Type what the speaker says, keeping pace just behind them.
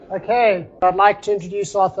Okay, I'd like to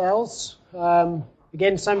introduce Arthur Els.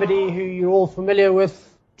 Again, somebody who you're all familiar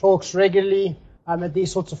with, talks regularly at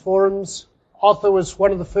these sorts of forums. Arthur was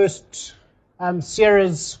one of the first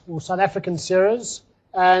CERAs, or South African CERAs,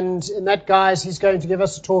 and in that guise he's going to give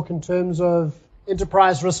us a talk in terms of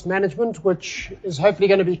enterprise risk management, which is hopefully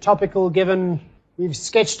going to be topical given we've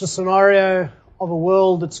sketched a scenario of a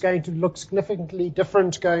world that's going to look significantly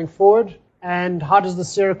different going forward. And how does the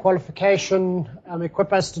CERA qualification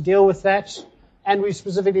equip us to deal with that? And we've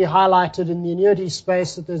specifically highlighted in the annuity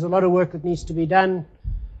space that there's a lot of work that needs to be done.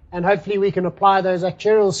 And hopefully we can apply those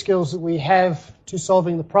actuarial skills that we have to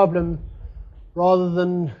solving the problem rather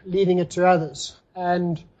than leaving it to others.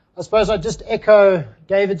 And I suppose I'd just echo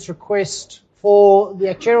David's request for the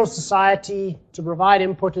Actuarial Society to provide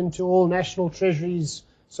input into all National Treasury's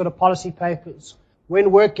sort of policy papers.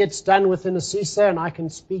 When work gets done within a CISA, and I can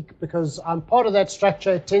speak because I'm part of that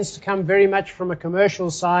structure, it tends to come very much from a commercial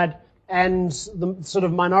side, and the sort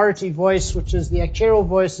of minority voice, which is the actuarial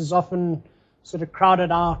voice, is often sort of crowded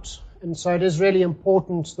out. And so it is really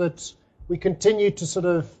important that we continue to sort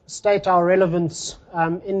of state our relevance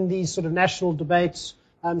in these sort of national debates.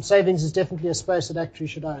 Savings is definitely a space that actually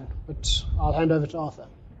should own. But I'll hand over to Arthur.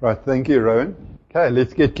 Right, thank you, Rowan. Okay,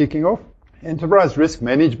 let's get kicking off. Enterprise risk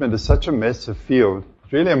management is such a massive field.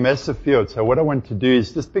 It's really a massive field. So what I want to do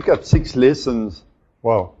is just pick up 6 lessons.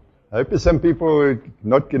 Well, I hope some people are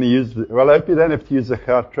not going to use, I hope you don't have to use the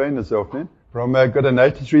Gautrain this afternoon. Got a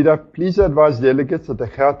notice read up. Please advise delegates that the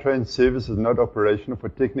Gautrain service is not operational for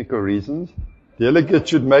technical reasons. Delegates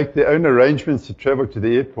should make their own arrangements to travel to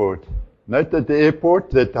the airport. Note that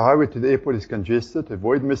the highway to the airport is congested.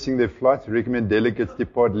 Avoid missing their flights. We recommend delegates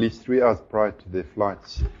depart at least 3 hours prior to their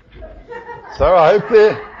flights. So I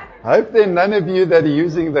hope there are none of you that are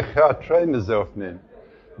using the Gautrain this afternoon.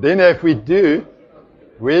 Then if we do,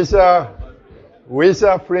 where's our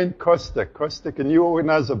friend Costa? Costa, can you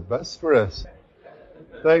organize a bus for us?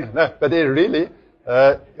 No, but really,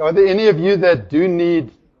 are there any of you that do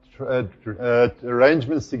need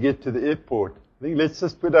arrangements to get to the airport? I think let's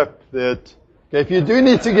just put up that. Okay, if you do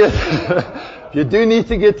need to get,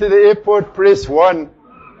 to the airport, press 1.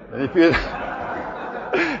 And if you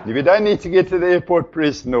don't need to get to the airport,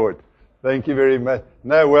 press 0. Thank you very much.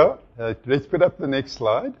 Let's put up the next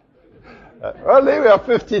slide. There we are,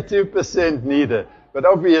 52% needed. But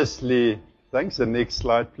obviously, thanks. The next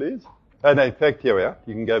slide, please. No, in fact, here we are.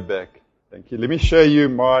 You can go back. Thank you. Let me show you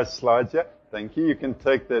my slides here. Thank you. You can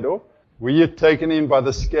take that off. Were you taken in by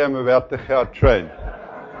the scam about the Gautrain?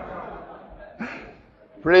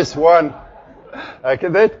 Press 1. Okay,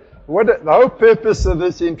 the whole purpose of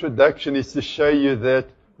this introduction is to show you that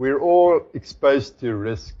we're all exposed to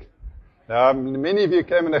risk. Now, many of you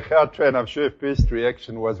came in a Gautrain. I'm sure first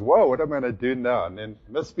reaction was, wow, what am I going to do now? And then,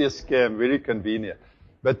 must be a scam, very convenient.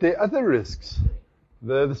 But there are other risks.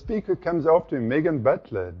 The speaker comes after me, Megan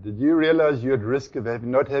Butler. Did you realize you're at risk of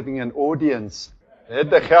not having an audience? Had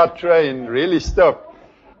the Gautrain really stopped?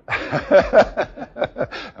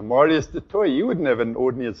 And Marius de Toy, you wouldn't have an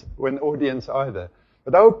audience either.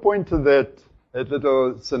 But our point of that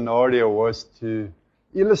little scenario was to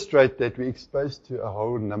illustrate that we're exposed to a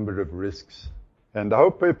whole number of risks. And the whole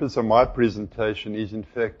purpose of my presentation is, in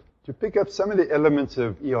fact, to pick up some of the elements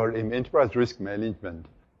of ERM, Enterprise Risk Management,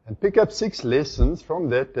 and pick up 6 lessons from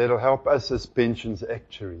that'll help us as pensions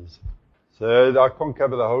actuaries. So I can't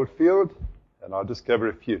cover the whole field, and I'll just cover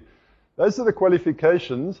a few. Those are the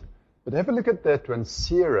qualifications, but have a look at that one,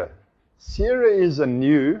 CERA. CERA is a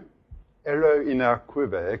new arrow in our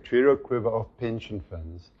quiver, actuarial quiver of pension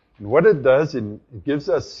funds. And what it does, it gives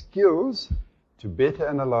us skills to better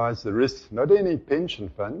analyze the risks, not only in pension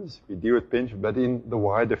funds, we deal with pension, but in the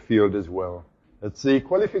wider field as well. It's the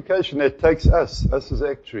qualification that takes us as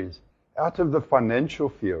actuaries, out of the financial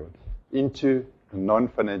field into the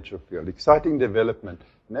non-financial field. Exciting development.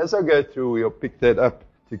 And as I go through, we'll pick that up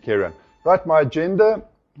to carry on. Right, my agenda,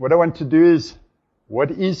 what I want to do is,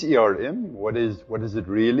 what is ERM? What is it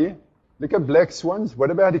really? Look at black swans.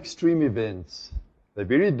 What about extreme events? They're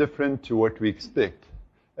very different to what we expect.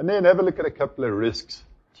 And then have a look at a couple of risks.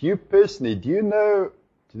 To you personally, do you know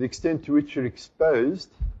to the extent to which you're exposed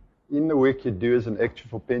in the work you do as an actuary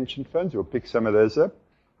for pension funds? We'll pick some of those up.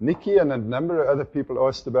 Nikki and a number of other people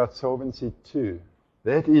asked about Solvency II.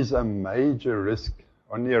 That is a major risk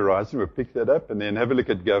on the horizon. We'll pick that up and then have a look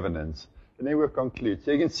at governance. And then we'll conclude.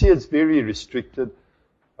 So you can see it's very restricted.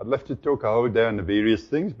 I'd love to talk a whole day on the various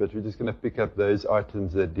things, but we're just going to pick up those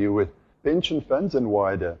items that deal with pension funds and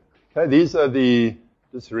wider. Okay, these are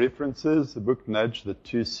just references, the book Nudge, the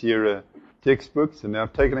 2 CERA textbooks, and now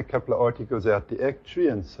I've taken a couple of articles out the actuary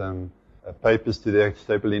and some papers to the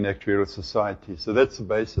Stapleton Actuarial Society. So that's the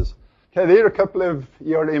basis. Okay, there are a couple of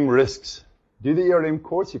ERM risks. Do the ERM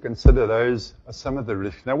course, you consider those are some of the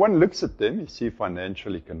risks. Now, one looks at them, you see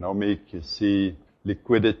financial, economic, you see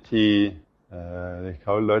liquidity, a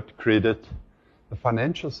whole lot credit, the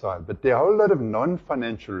financial side. But there are a whole lot of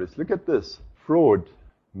non-financial risks. Look at this. Fraud,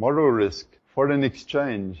 moral risk, foreign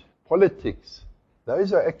exchange, politics.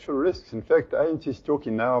 Those are actual risks. In fact, ANC is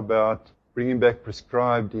talking now about bringing back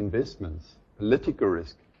prescribed investments, political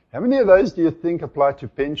risk. How many of those do you think apply to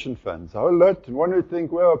pension funds? A whole lot. And one would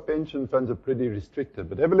think, well, pension funds are pretty restricted.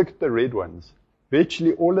 But have a look at the red ones.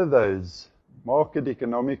 Virtually all of those, market,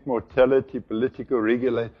 economic, mortality, political,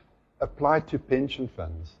 regulate, apply to pension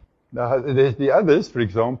funds. Now, there's the others, for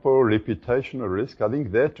example, reputational risk. I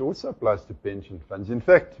think that also applies to pension funds. In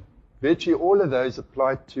fact, virtually all of those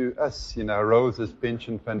apply to us in our roles as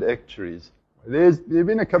pension fund actuaries. There have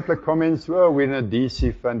been a couple of comments, well, we're in a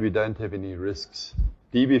DC fund, we don't have any risks.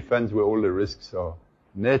 DB funds where all the risks are.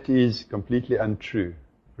 And that is completely untrue.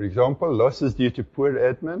 For example, losses due to poor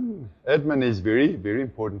admin. Admin is very, very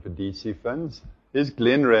important for DC funds. Here's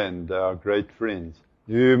Glenn Rand, our great friend,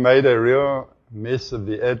 who made a real mess of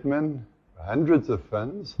the admin, hundreds of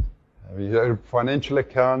funds. Financial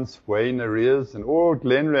accounts way in arrears, and all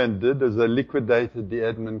Glenn Rand did is they liquidated the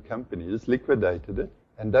admin company, just liquidated it.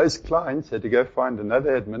 And those clients had to go find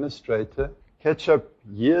another administrator, catch up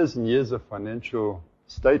years and years of financial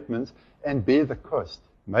statements, and bear the cost.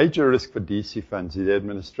 Major risk for DC funds is the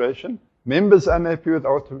administration. Members unhappy with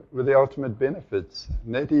the ultimate benefits.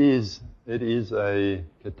 And that is a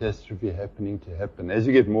catastrophe happening to happen. As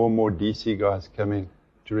you get more and more DC guys coming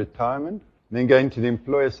to retirement, and then going to the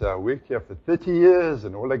employer, say, I worked here for 30 years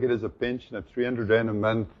and all I get is a pension of 300 Rand a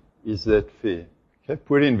month. Is that fair? Okay,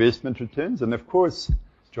 poor investment returns. And of course,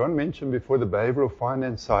 John mentioned before the behavioral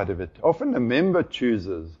finance side of it. Often the member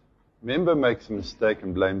chooses. Member makes a mistake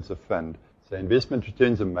and blames the fund. So investment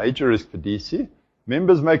returns are a major risk for DC.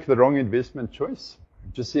 Members make the wrong investment choice.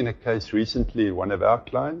 I've just seen a case recently, one of our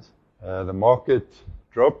clients. The market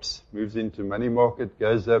drops, moves into money market,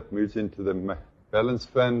 goes up, moves into the balance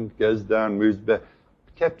fund, goes down, moves back,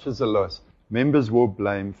 captures a loss. Members will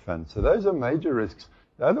blame funds. So those are major risks.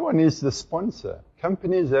 The other one is the sponsor.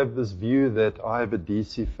 Companies have this view that I have a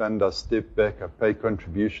DC fund, I step back, I pay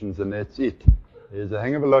contributions, and that's it. There's a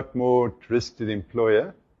hang of a lot more risk to the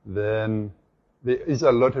employer than there is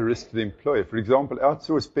a lot of risk to the employer. For example,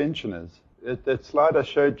 outsourced pensioners. That slide I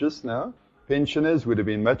showed just now, pensioners would have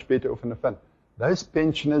been much better off in a fund. Those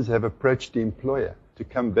pensioners have approached the employer to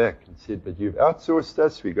come back and said, but you've outsourced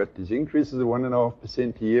us, we got these increases of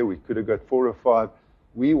 1.5% a year, we could have got 4 or 5,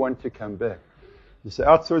 we want to come back. So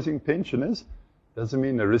outsourcing pensioners doesn't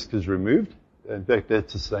mean the risk is removed. In fact,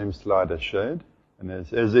 that's the same slide I showed. And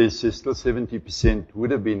as I said, still 70%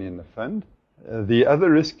 would have been in the fund. The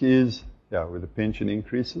other risk is, with the pension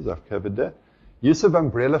increases, I've covered that. Use of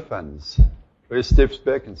umbrella funds. First steps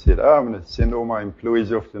back and said, I'm going to send all my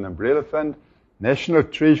employees off to an umbrella fund. National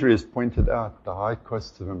Treasury has pointed out the high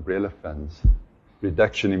costs of umbrella funds,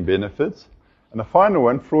 reduction in benefits. And the final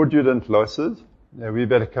one, fraudulent losses. We've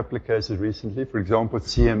had a couple of cases recently. For example,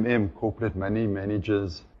 CMM, corporate money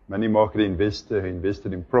managers, money market investor who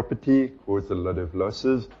invested in property, caused a lot of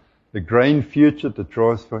losses. The Grain Future, the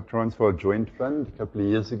Transvaal Joint Fund a couple of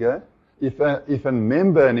years ago. If a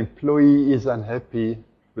member, an employee is unhappy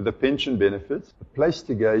with the pension benefits, the place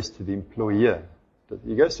to go is to the employer.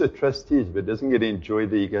 He goes to the trustees, but doesn't get to enjoy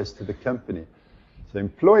he goes to the company. So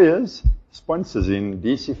employers, sponsors in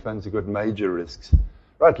DC funds have got major risks.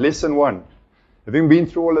 Right, lesson 1. Having been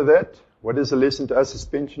through all of that, what is the lesson to us as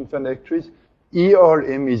pension fund actuaries?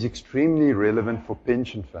 ERM is extremely relevant for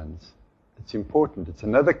pension funds. It's important. It's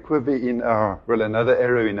another quiver another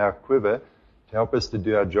arrow in our quiver to help us to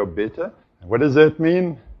do our job better. And what does that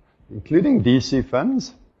mean? Including DC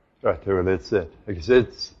funds. Right, well, that's it. Like I said,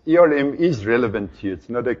 ERM is relevant to you. It's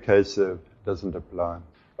not a case of it doesn't apply.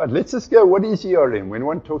 Right, let's just go, what is ERM? When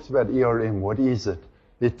one talks about ERM, what is it?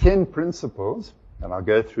 There are 10 principles, and I'll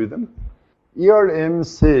go through them. ERM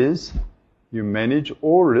says you manage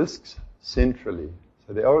all risks centrally.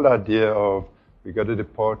 So the old idea of we got a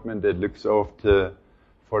department that looks after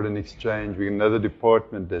foreign exchange, we got another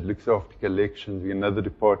department that looks after collections, we got another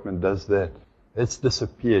department does that. That's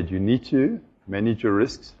disappeared. You need to manage your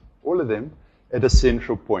risks, all of them, at a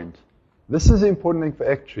central point. This is the important thing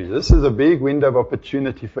for actuaries. This is a big window of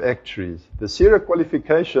opportunity for actuaries. The CIRA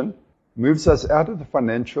qualification moves us out of the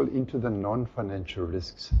financial into the non-financial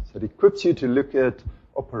risks. So it equips you to look at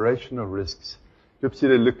operational risks, equips you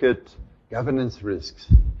to look at governance risks.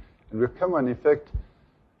 And we'll come on, in fact,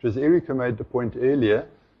 because Erika made the point earlier,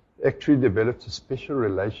 actuary develops a special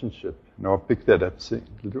relationship. Now I'll pick that up soon.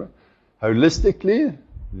 Holistically,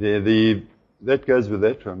 that goes with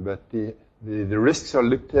that one, but the risks are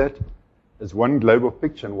looked at as one global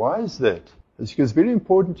picture. And why is that? It's because it's very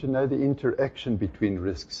important to know the interaction between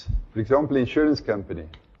risks. For example, insurance company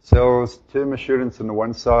sells term assurance on the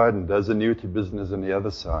one side and does annuity business on the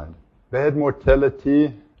other side. Bad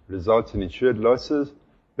mortality results in insured losses.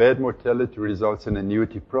 Bad mortality results in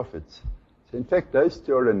annuity profits. So in fact, those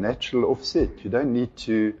two are a natural offset. You don't need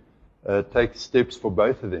to take steps for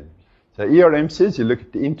both of them. So ERM says you look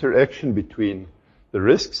at the interaction between the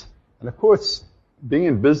risks. And of course, being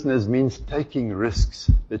in business means taking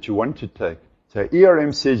risks that you want to take. So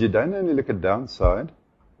ERM says you don't only look at downside,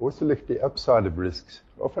 also look at the upside of risks.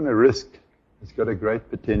 Often a risk has got a great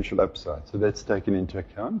potential upside. So that's taken into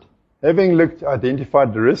account. Having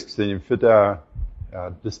identified the risks, then you fit our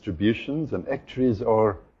distributions, and actuaries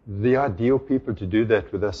are the ideal people to do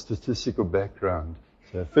that with a statistical background.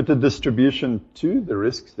 So fit a distribution to the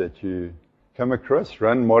risks that you come across,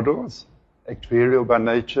 run models, actuarial by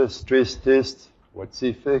nature, stress tests, what's the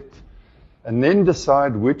effect, and then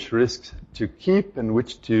decide which risks to keep and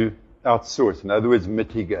which to outsource. In other words,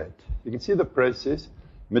 mitigate. You can see the process.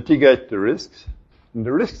 Mitigate the risks. And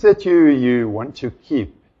the risks that you want to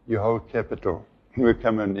keep, you hold capital. We'll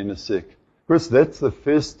come in a sec. Of course, that's the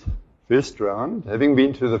first round. Having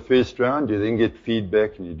been through the first round, you then get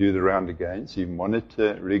feedback and you do the round again. So you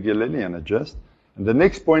monitor regularly and adjust. And the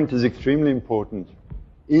next point is extremely important,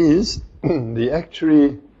 is the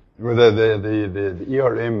actuary, whether the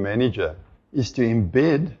ERM manager, is to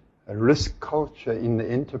embed a risk culture in the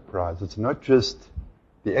enterprise. It's not just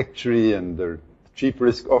the actuary and the chief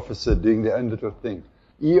risk officer doing their own little thing.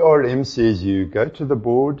 ERM says you go to the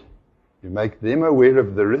board, you make them aware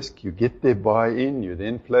of the risk, you get their buy-in, you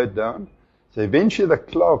then float down. So eventually the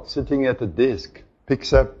clerk sitting at the desk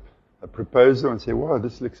picks up a proposal and says, wow,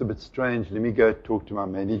 this looks a bit strange, let me go talk to my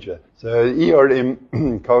manager. So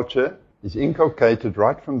ERM culture is inculcated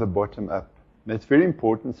right from the bottom up. And it's very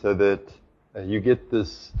important so that you get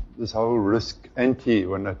this whole risk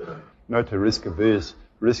not a risk-averse,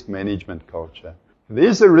 risk management culture.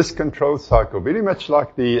 There's a risk control cycle, very much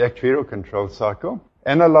like the actuarial control cycle.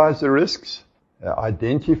 Analyze the risks,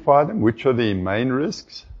 identify them, which are the main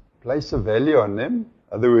risks, place a value on them.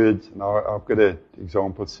 In other words, now I've got an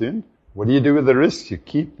example soon. What do you do with the risks? You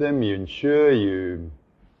keep them, you insure, you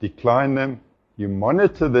decline them, you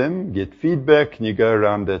monitor them, get feedback, and you go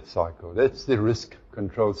around that cycle. That's the risk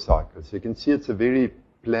control cycle. So you can see it's a very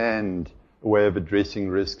planned way of addressing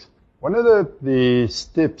risks. One of the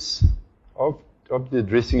steps of the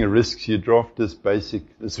addressing of risks, you draft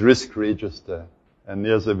this risk register. And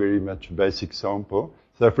there's a very much basic sample.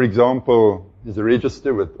 So for example, there's a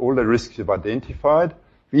register with all the risks you've identified.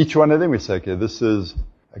 For each one of them, we say, okay, this is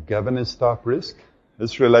a governance type risk.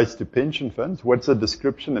 This relates to pension funds. What's the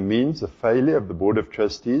description? It means a failure of the Board of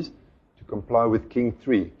Trustees to comply with King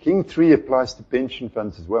 3. King 3 applies to pension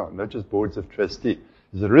funds as well, not just boards of trustees.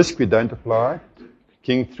 There's a risk we don't apply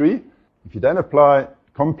King 3. If you don't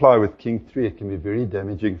comply with King 3, it can be very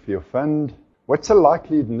damaging for your fund. What's the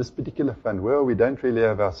likelihood in this particular fund? Well, we don't really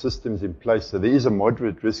have our systems in place, so there is a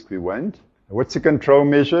moderate risk we won't. What's the control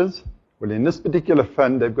measures? Well, in this particular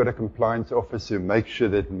fund, they've got a compliance officer who makes sure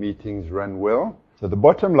that meetings run well. So the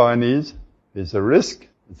bottom line is, there's a risk,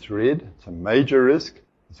 it's red, it's a major risk,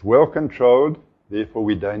 it's well controlled, therefore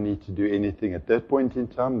we don't need to do anything at that point in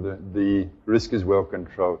time. The risk is well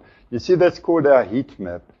controlled. You see, that's called our heat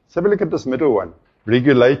map. Let's have a look at this middle one.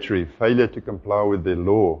 Regulatory, failure to comply with the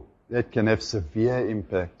law. That can have severe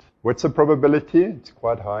impact. What's the probability? It's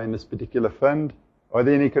quite high in this particular fund. Are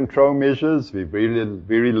there any control measures? Very,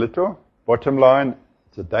 very little. Bottom line,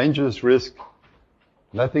 it's a dangerous risk.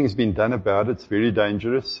 Nothing's been done about it. It's very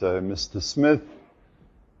dangerous. So, Mr. Smith,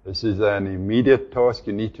 this is an immediate task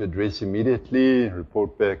you need to address immediately.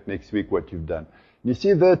 Report back next week what you've done. You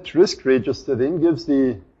see, that risk register then gives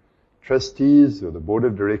the trustees or the board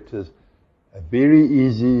of directors a very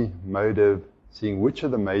easy mode of seeing which are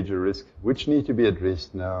the major risks, which need to be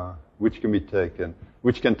addressed now, which can be taken,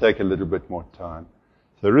 which can take a little bit more time.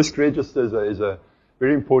 So risk register is a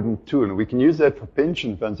very important tool, and we can use that for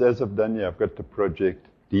pension funds, as I've done here. I've got the project,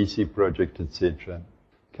 DC project, etc.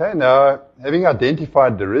 Okay, now, having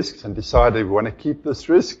identified the risks and decided we want to keep this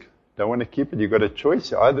risk, don't want to keep it, you've got a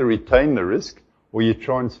choice. You either retain the risk, or you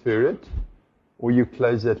transfer it, or you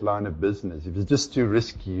close that line of business. If it's just too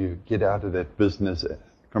risky, you get out of that business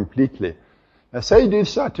completely. Now, say you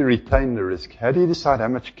decide to retain the risk. How do you decide how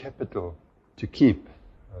much capital to keep?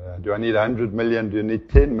 Do I need 100 million? Do I need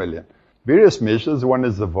 10 million? Various measures. One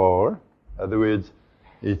is the VAR. In other words,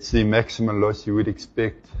 It's the maximum loss you would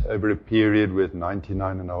expect over a period with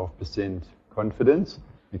 99.5% confidence.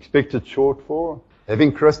 Expected shortfall,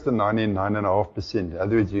 having crossed the 99.5%, in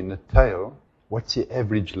other words, you're in the tail, what's the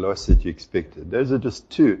average loss that you expected? Those are just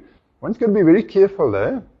two. One's got to be very careful,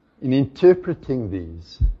 though, in interpreting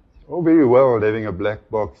these. It's all very well having a black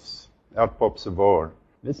box, out pops a VAR.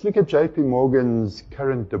 Let's look at JP Morgan's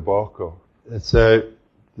current debacle. So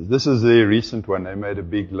this is their recent one. They made a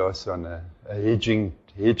big loss on a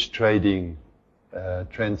hedge trading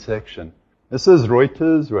transaction. This is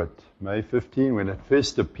Reuters, May 15, when it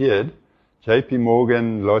first appeared. JP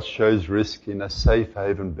Morgan loss shows risk in a safe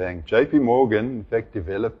haven bank. JP Morgan, in fact,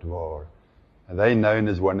 developed VAR. And they're known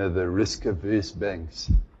as one of the risk-averse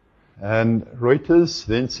banks. And Reuters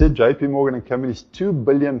then said JP Morgan and Company's $2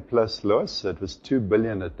 billion plus loss. It was $2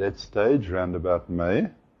 billion at that stage, around about May.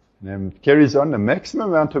 And it carries on, the maximum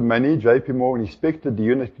amount of money JP Morgan expected the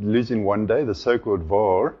unit could lose in one day, the so-called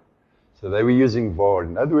VAR. So they were using VAR.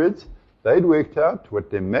 In other words, they'd worked out what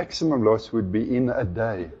their maximum loss would be in a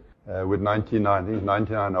day with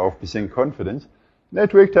 99.5% confidence.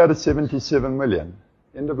 That worked out at 77 million.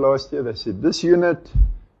 End of last year, they said, this unit,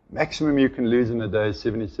 maximum you can lose in a day is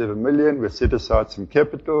 77 million. We'll set aside some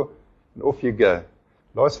capital, and off you go.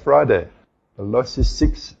 Last Friday, the loss is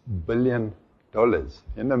 $6 billion.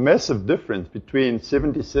 And a massive difference between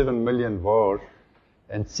 77 million VAR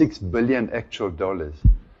and 6 billion actual dollars.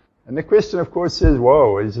 And the question, of course, is,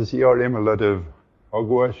 wow, is this ERM a lot of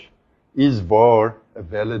hogwash? Is VAR a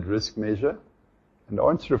valid risk measure? And the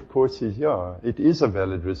answer, of course, is yeah, it is a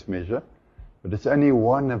valid risk measure, but it's only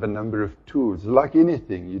one of a number of tools. Like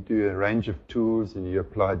anything, you do a range of tools and you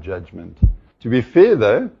apply judgment. To be fair,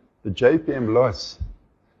 though, the JPM loss,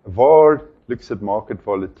 VAR looks at market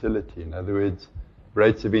volatility. In other words,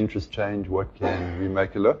 rates of interest change, what can we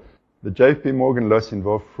make a loss? The JP Morgan loss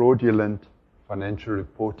involved fraudulent financial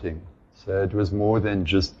reporting. So it was more than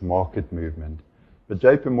just market movement. But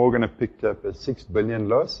JP Morgan have picked up a 6 billion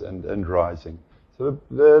loss and rising. So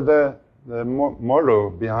the moral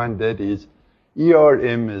behind that is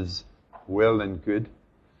ERM is well and good.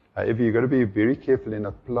 However, you've got to be very careful in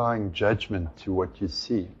applying judgment to what you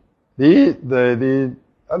see. The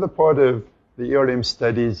other part of the ERM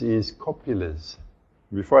studies is copulas.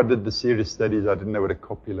 Before I did the serious studies, I didn't know what a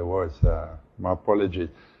copula was. My apologies.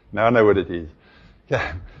 Now I know what it is.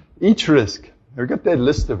 Okay. Each risk, we've got that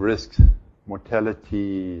list of risks.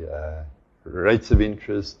 Mortality, rates of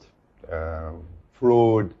interest,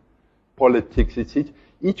 fraud, politics, etc.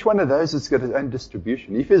 Each one of those has got its own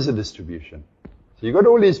distribution, if there's a distribution. So you've got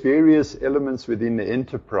all these various elements within the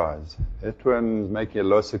enterprise. That one's making a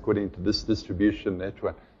loss according to this distribution, that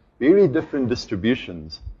one. Very different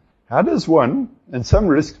distributions. How does one, and some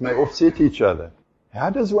risks may offset each other, how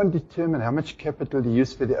does one determine how much capital to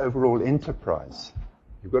use for the overall enterprise?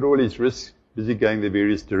 You've got all these risks busy going the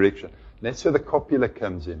various directions. And that's where the copula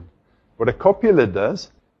comes in. What a copula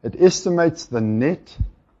does, it estimates the net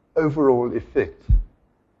overall effect.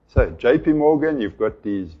 So JP Morgan, you've got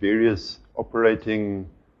these various operations.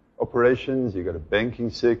 You've got a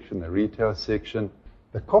banking section, a retail section.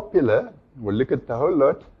 The copula will look at the whole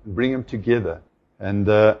lot and bring them together. And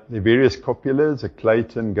the various copulas,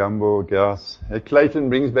 Clayton, Gumbel, Gauss. Clayton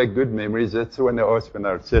brings back good memories. That's the one I asked when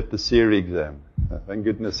I sat the CERE exam. Thank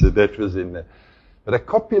goodness that was in there. But a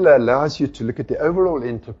copula allows you to look at the overall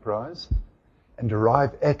enterprise and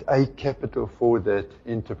arrive at a capital for that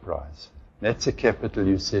enterprise. That's a capital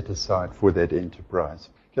you set aside for that enterprise.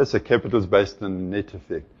 Okay, so capital is based on the net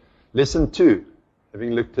effect. Lesson 2,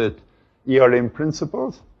 having looked at ERM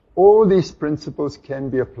principles, all these principles can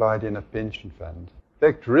be applied in a pension fund.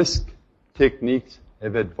 In fact, risk techniques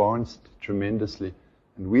have advanced tremendously,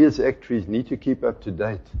 and we as actuaries need to keep up to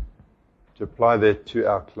date to apply that to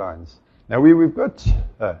our clients. Now we've got,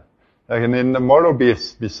 and then the moral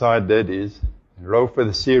beside that is, enroll for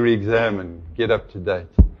the CERE exam and get up to date.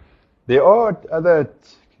 There are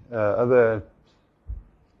other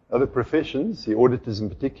professions, the auditors in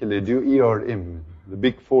particular, do ERM. The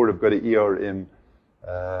Big Four have got an ERM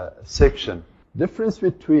section. Difference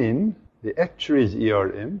between the actuary's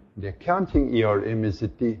ERM, the accounting ERM, is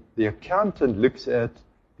that the accountant looks at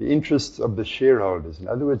the interests of the shareholders. In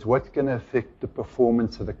other words, what's going to affect the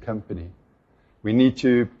performance of the company. We need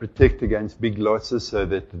to protect against big losses so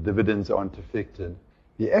that the dividends aren't affected.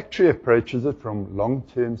 The actuary approaches it from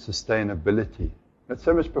long-term sustainability. Not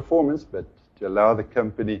so much performance, but to allow the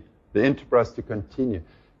company, the enterprise to continue.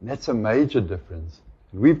 And that's a major difference.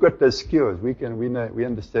 We've got those skills. We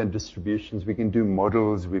understand distributions. We can do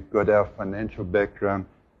models. We've got our financial background.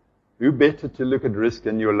 Who better to look at risk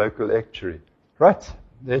than your local actuary? Right.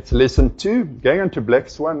 That's lesson 2. Going on to black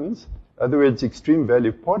swans. In other words, extreme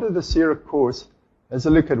value. Part of the Sierra course has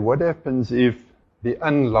a look at what happens if the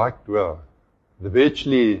unliked well, the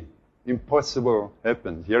virtually impossible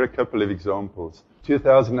happens. Here are a couple of examples.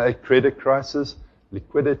 2008 credit crisis,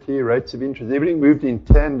 liquidity, rates of interest, everything moved in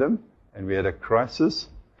tandem, and we had a crisis.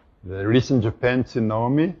 The recent Japan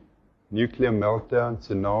tsunami, nuclear meltdown,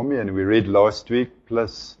 tsunami, and we read last week,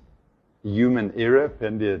 plus human error,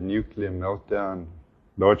 apparently a nuclear meltdown,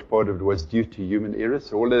 large part of it was due to human error,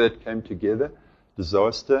 so all of that came together,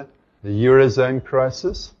 disaster. The Eurozone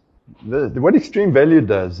crisis. What extreme value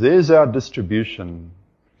does, there's our distribution,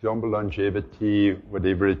 for example, longevity,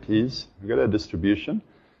 whatever it is, we've got our distribution.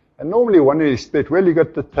 And normally one would expect, well, you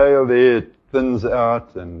got the tail there, it thins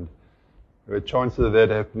out, and the chances of that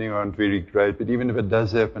happening aren't very great, but even if it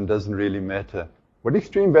does happen, it doesn't really matter. What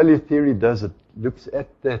extreme value theory does, it looks at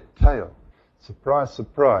that tail. Surprise,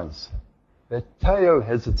 surprise. That tail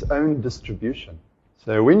has its own distribution.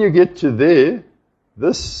 So when you get to there,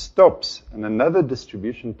 this stops, and another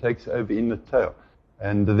distribution takes over in the tail.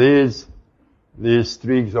 And there's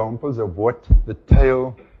 3 examples of what the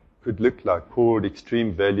tail could look like, called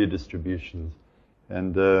extreme value distributions.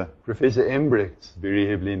 And Professor Embrecht's very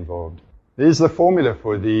heavily involved. There's the formula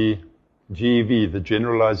for the GEV, the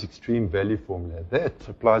Generalized Extreme Value Formula. That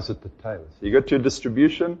applies at the tail. So you got your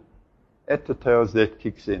distribution, at the tails that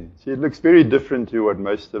kicks in. See, it looks very different to what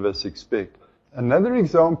most of us expect. Another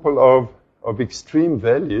example of extreme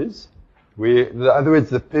values, where, in other words,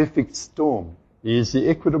 the perfect storm, is the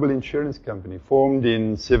Equitable Insurance Company, formed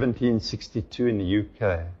in 1762 in the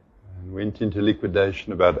UK, and went into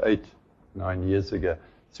liquidation about 8-9 years ago.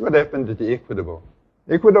 So what happened at the Equitable?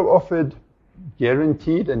 Equitable offered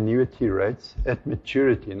guaranteed annuity rates at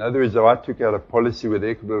maturity. In other words, if I took out a policy with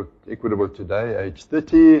Equitable today, age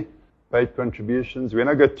 30, paid contributions, when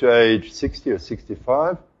I got to age 60 or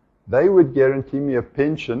 65, they would guarantee me a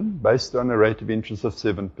pension based on a rate of interest of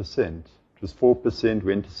 7%. It was 4%,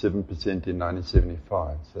 went to 7% in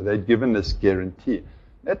 1975. So they'd given this guarantee.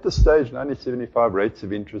 At the stage, 1975, rates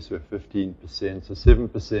of interest were 15%, so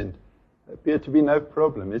 7% appeared to be no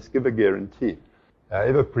problem. Let's give a guarantee.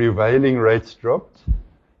 However, prevailing rates dropped.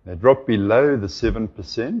 They dropped below the 7%.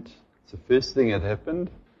 It's the first thing that happened.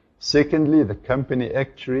 Secondly, the company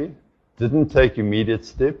actuary didn't take immediate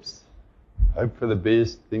steps. Hope for the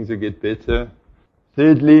best, things will get better.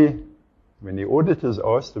 Thirdly, when the auditors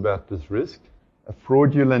asked about this risk, a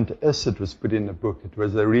fraudulent asset was put in the book. It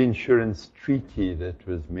was a reinsurance treaty that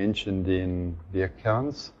was mentioned in the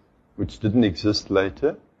accounts, which didn't exist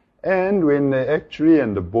later. And when the actuary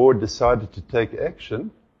and the board decided to take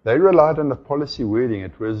action, they relied on the policy wording.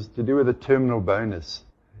 It was to do with a terminal bonus.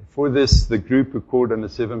 For this, the group who called on the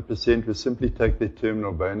 7% would simply take their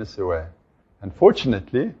terminal bonus away.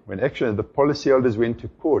 Unfortunately, when actually the policyholders went to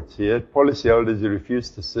court, he had policyholders who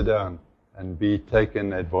refused to sit down and be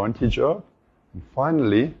taken advantage of. And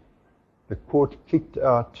finally, the court kicked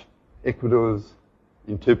out Equitable's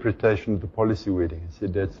interpretation of the policy wording. It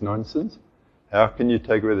said, that's nonsense. How can you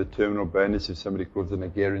take away the terminal bonus if somebody calls in a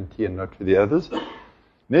guarantee and not for the others?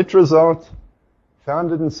 Net result,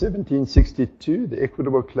 founded in 1762, the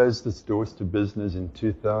Equitable closed its doors to business in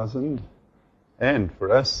 2000. And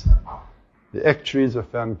for us, the actuaries are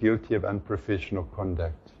found guilty of unprofessional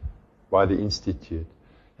conduct by the Institute.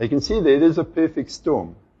 You can see there's a perfect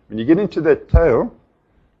storm. When you get into that tail,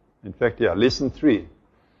 in fact, lesson 3.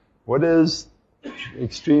 What does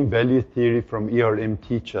extreme value theory from ERM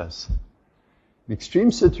teach us? In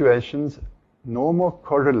extreme situations, normal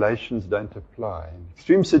correlations don't apply. In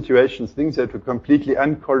extreme situations, things that were completely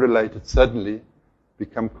uncorrelated suddenly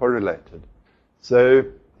become correlated. So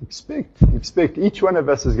expect each one of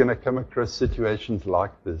us is going to come across situations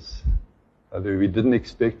like this. Although we didn't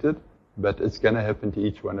expect it, but it's going to happen to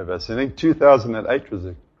each one of us. I think 2008 was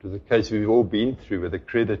a case we've all been through with the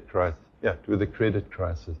credit crisis. With the credit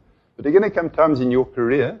crisis. But there are going to come times in your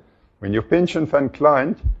career when your pension fund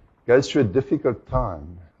client goes through a difficult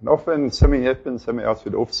time. And often something happens, something else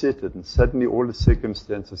would offset it, and suddenly all the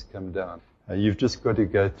circumstances come down. You've just got to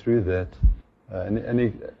go through that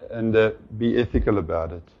and be ethical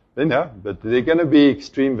about it. But there are going to be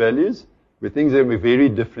extreme values where things are very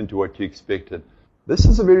different to what you expected. This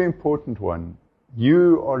is a very important one.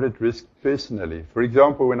 You are at risk personally. For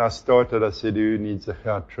example, when I started, I said, who needs a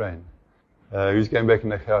Gautrain? Who's going back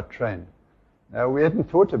in a Gautrain? Now, we hadn't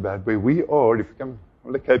thought about where we are. If you come,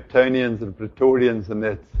 all the Cape Townians and Pretorians and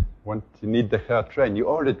that want to need the Gautrain, you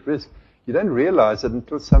are at risk. You don't realize it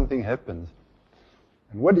until something happens.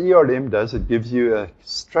 And what ERM does, it gives you a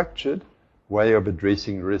structured way of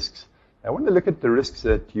addressing risks. I want to look at the risks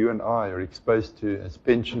that you and I are exposed to as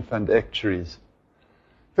pension fund actuaries.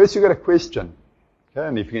 First, you've got a question. Okay,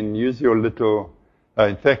 and if you can use your little,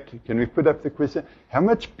 in fact, can we put up the question? How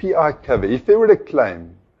much PI cover, if there were a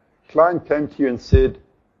claim, client came to you and said,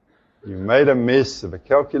 you made a mess of a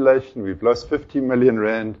calculation, we've lost 50 million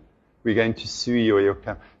rand, we're going to sue you or your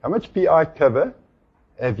company. How much PI cover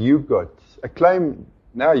have you got? A claim,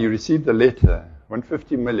 now you received a letter,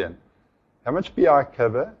 150 million. How much PI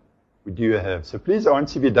cover do you have? So please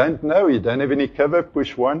answer. If you don't know, you don't have any cover,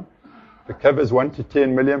 push 1. If the cover is 1 to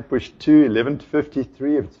 10 million, push 2, 11 to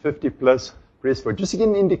 53. If it's 50 plus, press 4. Just to get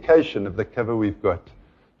an indication of the cover we've got.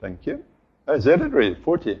 Thank you. Oh, is that it really?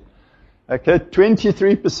 40. Okay,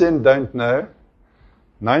 23% don't know.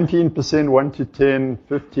 19% 1 to 10,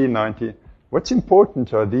 50, 90. What's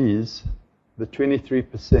important are these, the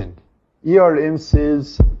 23%. ERM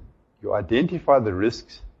says you identify the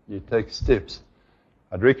risks, you take steps.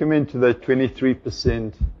 I'd recommend to that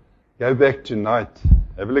 23%, go back tonight,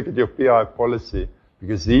 have a look at your PI policy,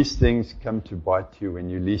 because these things come to bite you when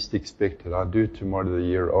you least expect it. I'll do it tomorrow, the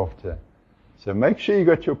year after. So make sure you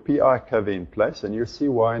got your PI cover in place, and you'll see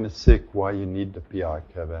why in a sec, why you need the PI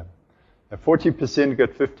cover. Now 40%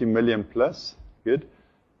 got 50 million plus, good.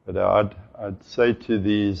 But I'd say to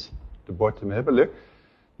these, the bottom, have a look.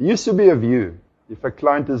 It used to be a view. If a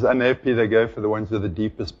client is unhappy, they go for the ones with the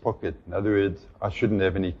deepest pocket. In other words, I shouldn't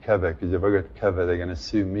have any cover, because if I got cover, they're going to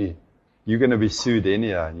sue me. You're going to be sued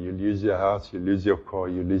anyhow, and you'll lose your house, you'll lose your car,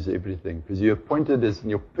 you'll lose everything, because you're appointed as, and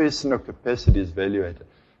your personal capacity is evaluated.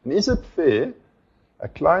 And is it fair? A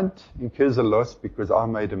client incurs a loss because I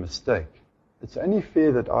made a mistake. It's only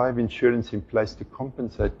fair that I have insurance in place to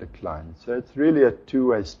compensate the client. So it's really a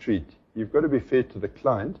two-way street. You've got to be fair to the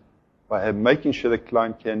client by making sure the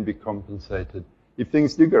client can be compensated. If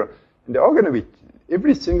things do go wrong, and there are going to be,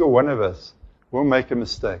 every single one of us will make a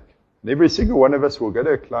mistake. And every single one of us will go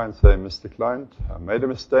to a client and say, Mr. Client, I made a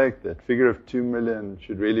mistake. That figure of 2 million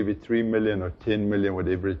should really be 3 million or 10 million,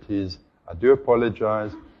 whatever it is. I do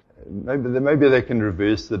apologize. Maybe they can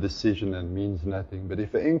reverse the decision and it means nothing. But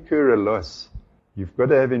if they incur a loss, you've got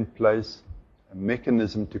to have in place a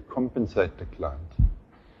mechanism to compensate the client.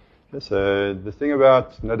 Okay, so the thing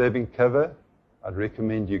about not having cover, I'd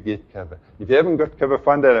recommend you get cover. If you haven't got cover,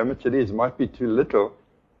 find out how much it is. It might be too little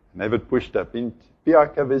and have it pushed up. PI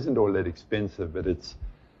cover isn't all that expensive, but it's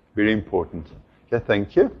very important. Okay,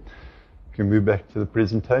 thank you. We can move back to the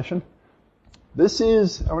presentation. This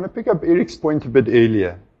is, I want to pick up Eric's point a bit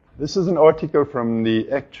earlier. This is an article from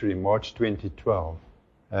the Actuary, March 2012.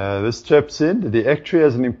 This chap said, the Actuary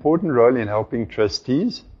has an important role in helping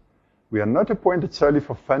trustees. We are not appointed solely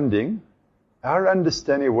for funding. Our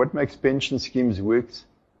understanding of what makes pension schemes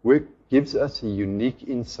work gives us a unique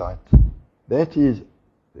insight. That is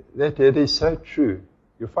so true.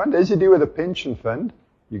 You'll find as you do with a pension fund,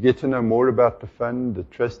 you get to know more about the fund, the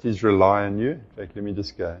trustees rely on you. In fact, let me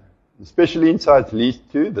just go. Especially insights lead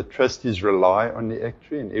to the trustees rely on the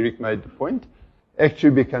actuary, and Eric made the point.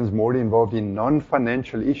 Actuary becomes more involved in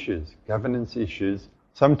non-financial issues, governance issues.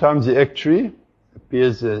 Sometimes the actuary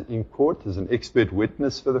appears in court as an expert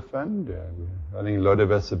witness for the fund. I think a lot of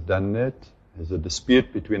us have done that. There's a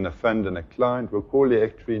dispute between a fund and a client. We'll call the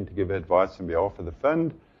actuary in to give advice on behalf of the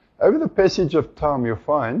fund. Over the passage of time, you'll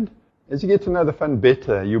find, as you get to know the fund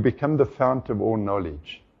better, you become the fount of all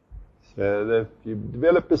knowledge. So you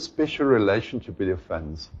develop a special relationship with your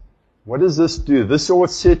funds. What does this do? This all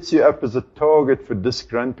sets you up as a target for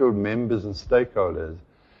disgruntled members and stakeholders.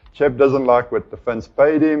 Chap doesn't like what the fund's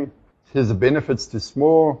paid him. Says the benefit's too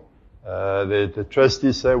small. The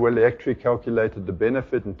trustees say, well, the actuary calculated the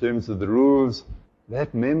benefit in terms of the rules.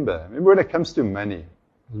 That member, remember when it comes to money,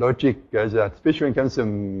 logic goes out, especially when it comes to a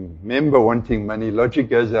member wanting money, logic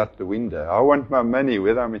goes out the window. I want my money,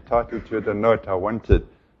 whether I'm entitled to it or not, I want it.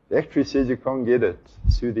 The actuary says you can't get it.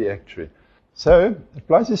 Sue the actuary. So it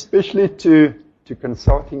applies especially to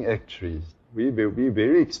consulting actuaries. We're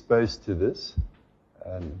very exposed to this.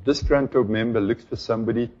 Disgruntled member looks for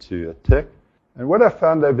somebody to attack. And what I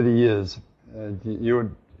found over the years,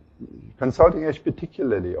 your consulting actuaries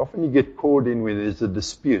particularly, often you get called in when there's a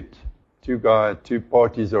dispute. Two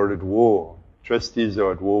parties are at war. Trustees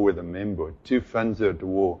are at war with a member. Two funds are at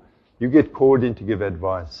war. You get called in to give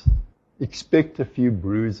advice. Expect a few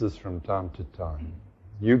bruises from time to time.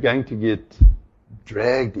 You're going to get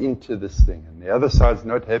dragged into this thing. And the other side's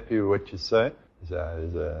not happy with what you say.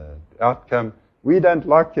 There's an outcome. We don't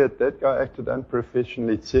like it. That guy acted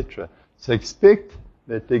unprofessionally, etc. So expect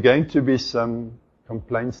that there are going to be some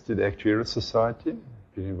complaints to the Actuarial Society.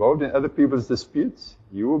 If you're involved in other people's disputes,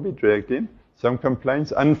 you will be dragged in. Some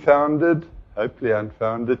complaints, unfounded, hopefully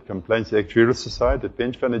unfounded, complaints to the Actuarial Society, the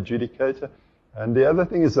pension fund adjudicator. And the other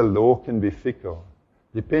thing is the law can be fickle.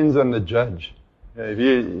 Depends on the judge. If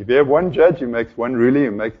you have one judge who makes one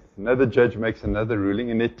ruling, another judge makes another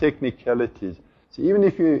ruling, and there are technicalities. So even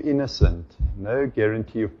if you're innocent, no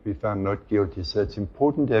guarantee you'll be found not guilty. So it's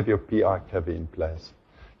important to have your PI cover in place.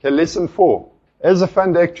 Okay, lesson 4. As a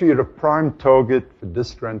fund actuary, you're a prime target for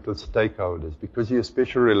disgruntled stakeholders because of your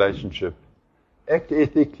special relationship. Act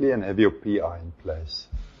ethically and have your PI in place.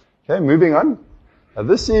 Okay, moving on. Now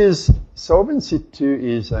this is, Solvency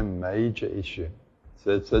II is a major issue.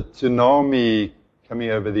 So it's a tsunami coming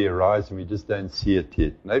over the horizon. We just don't see it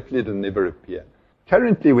yet. And hopefully it'll never appear.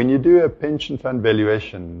 Currently, when you do a pension fund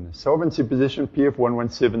valuation, solvency position PF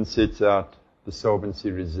 117 sets out the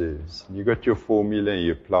solvency reserves. You got your formula,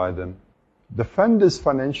 you apply them. The fund is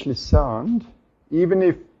financially sound, even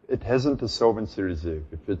if it hasn't a solvency reserve.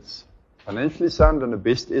 If it's financially sound on a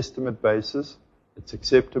best estimate basis, it's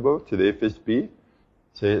acceptable to the FSB.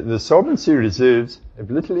 So the solvency reserves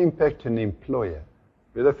have little impact on the employer.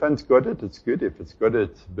 Whether the fund's got it, it's good. If it's got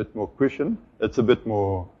it, it's a bit more cushion. It's a bit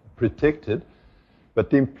more protected. But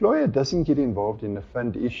the employer doesn't get involved in the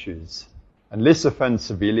fund issues unless the fund's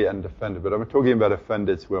severely underfunded. But I'm talking about a fund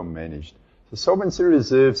that's well managed. The solvency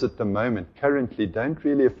reserves at the moment currently don't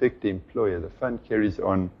really affect the employer. The fund carries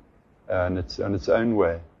on its own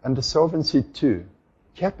way. Under Solvency II,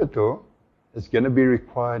 capital is going to be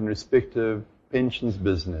required in respect of pensions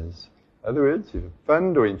business. In other words, if a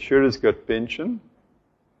fund or insurer's got pension,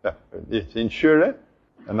 insurer,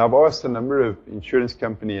 and I've asked a number of insurance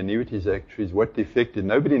company annuities actuaries what the effect is.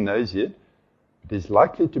 Nobody knows yet. There's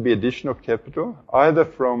likely to be additional capital, either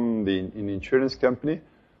from the insurance company,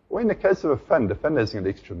 or in the case of a fund, the fund hasn't got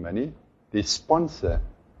extra money. The sponsor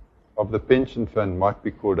of the pension fund might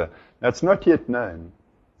be called a. Now, it's not yet known.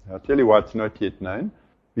 I'll tell you why it's not yet known.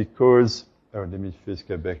 Because, let me first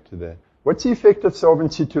go back to that. What's the effect of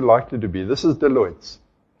Solvency II likely to be? This is Deloitte's.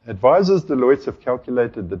 Advisors Deloitte have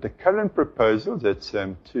calculated that the current proposal, that's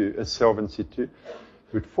Solvency II,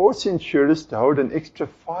 would force insurers to hold an extra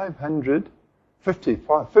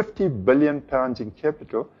 50 billion pounds in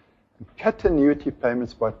capital and cut annuity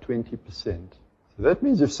payments by 20%. So that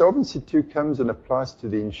means if Solvency II comes and applies to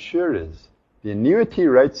the insurers, the annuity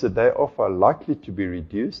rates that they offer are likely to be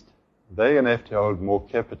reduced. They're going to have to hold more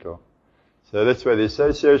capital. So that's why the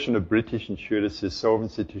Association of British Insurers says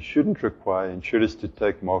Solvency II shouldn't require insurers to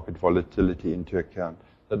take market volatility into account.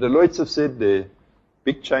 The Deloitte have said there are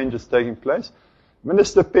big changes taking place.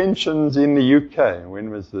 Minister Pensions in the UK, when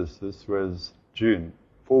was this? This was June,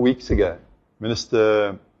 4 weeks ago.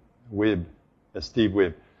 Minister Steve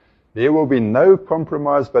Webb. There will be no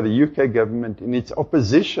compromise by the UK government in its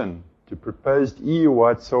opposition to proposed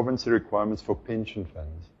EU-wide solvency requirements for pension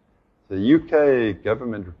funds. The UK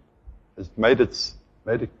government has made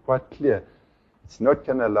it quite clear it's not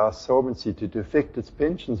going to allow Solvency to affect its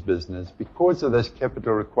pensions business because of those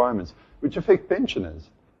capital requirements, which affect pensioners.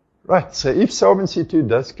 Right, so if Solvency II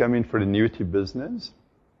does come in for annuity business,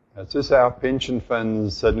 let's just say our pension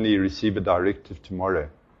funds suddenly receive a directive tomorrow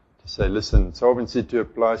to say, listen, Solvency II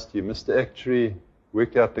applies to you, Mr. Actuary,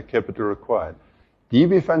 work out the capital required.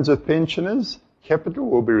 DB funds with pensioners, capital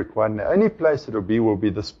will be required. And the only place it will be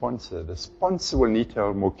the sponsor. The sponsor will need to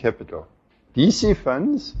hold more capital. DC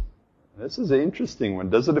funds, this is an interesting one.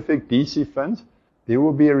 Does it affect DC funds? There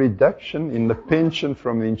will be a reduction in the pension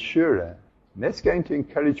from the insurer. And that's going to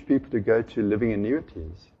encourage people to go to living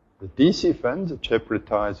annuities. The DC funds, a chap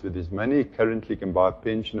retires with his money, currently can buy a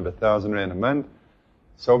pension of 1,000 Rand a month.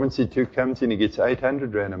 Solvency II comes in, he gets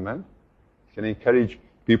 800 Rand a month. It's going to encourage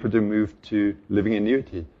people to move to living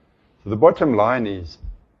annuities. So the bottom line is,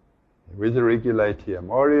 with the regulator here,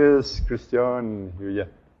 Marius, Christian, here,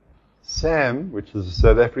 SAM, which is the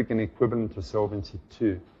South African equivalent of Solvency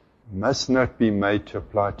II, must not be made to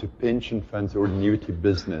apply to pension funds or annuity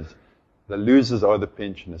business. The losers are the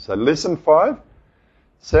pensioners. So lesson 5,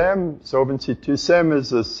 SAM, Solvency II. SAM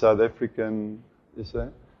is a South African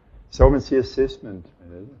solvency assessment.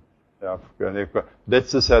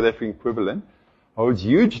 That's the South African equivalent. Holds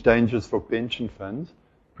huge dangers for pension funds.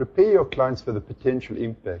 Prepare your clients for the potential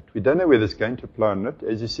impact. We don't know whether it's going to apply or not.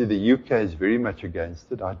 As you see, the UK is very much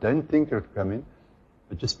against it. I don't think it will come in.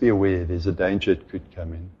 But just be aware there's a danger it could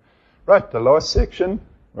come in. Right, the last section.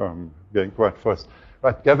 Oh, I'm going quite fast.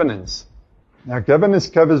 Right, governance. Now, governance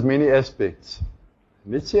covers many aspects.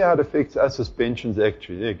 Let's see how it affects us as pensions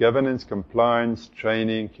actuaries. Yeah, governance, compliance,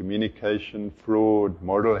 training, communication, fraud,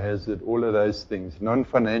 moral hazard, all of those things,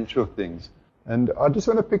 non-financial things. And I just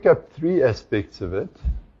want to pick up 3 aspects of it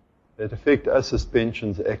that affect us as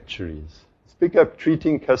pensions actuaries. Let's pick up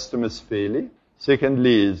treating customers fairly.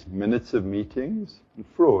 Secondly is minutes of meetings and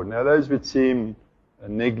fraud. Now those would seem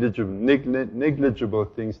negligible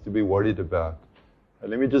things to be worried about.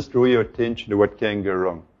 Let me just draw your attention to what can go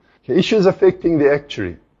wrong. Okay, issues affecting the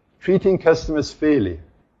actuary. Treating customers fairly.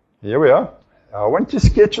 Here we are. I want to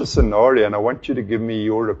sketch a scenario and I want you to give me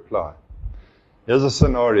your reply. Here's a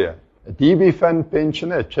scenario. A DB fund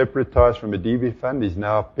pensioner, a chap retires from a DB fund, is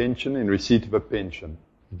now a pensioner in receipt of a pension.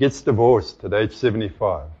 He gets divorced at age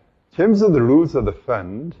 75. In terms of the rules of the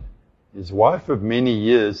fund, his wife of many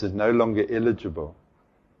years is no longer eligible.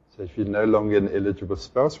 So if he's no longer an eligible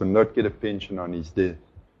spouse, will not get a pension on his death.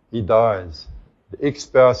 He dies. The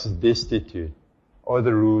ex-spouse is destitute. Are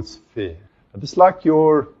the rules fair? I'd just like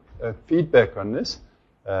your feedback on this.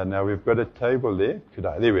 Now we've got a table there.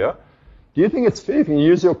 There we are. Do you think it's fair if you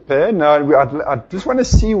use your pen? Now, I just want to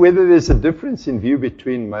see whether there's a difference in view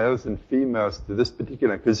between males and females to this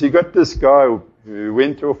particular. Because you got this guy who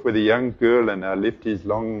went off with a young girl and now left his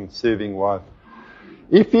long-serving wife.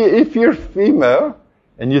 If you're female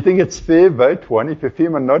and you think it's fair, vote 1. If you're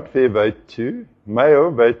female, not fair, vote 2.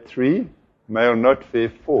 Male, vote 3. Male, not fair,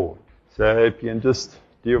 4. So if you can just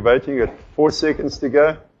do your voting, you've got 4 seconds to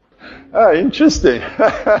go. Oh, interesting.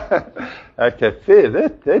 Okay, fair.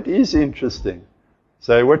 That is interesting.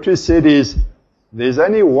 So what we said is there's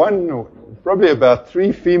only one, probably about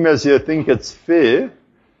 3 females here think it's fair.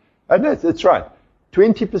 And that's right.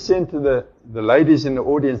 20% of the ladies in the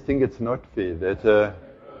audience think it's not fair.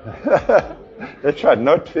 That's right,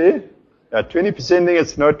 not fair. 20% think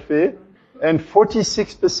it's not fair. And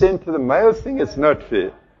 46% of the males think it's not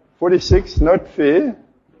fair. 46, not fair.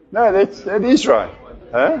 No, that is right.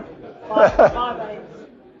 Huh? 5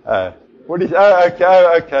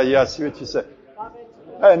 okay, yeah, I see what you say.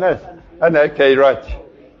 Oh, no, okay, right.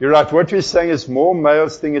 You're right. What we're saying is more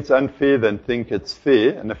males think it's unfair than think it's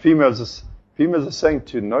fair, and the females are saying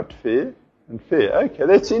to not fair and fair. Okay,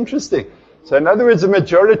 that's interesting. So in other words, the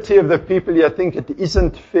majority of the people here think it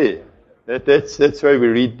isn't fair. That's why we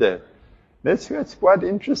read that. That's quite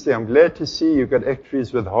interesting. I'm glad to see you've got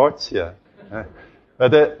actuaries with hearts here.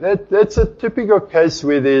 But that's a typical case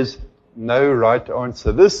where there's no right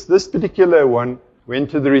answer. This particular one went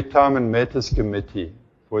to the Retirement Matters Committee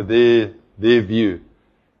for their view.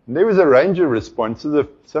 And there was a range of responses.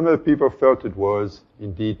 Some of the people felt it was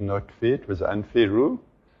indeed not fair. It was an unfair rule.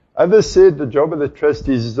 Others said the job of the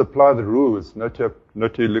trustees is to apply the rules, not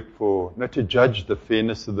to judge the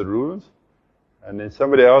fairness of the rules. And then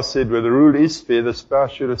somebody else said, well, the rule is fair. The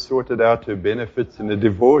spouse should have sorted out her benefits in a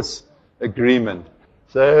divorce agreement.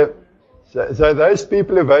 So those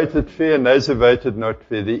people who voted fair and those who voted not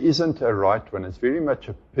fair, there isn't a right one. It's very much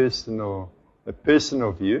a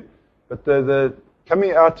personal view. But the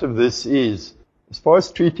coming out of this is, as far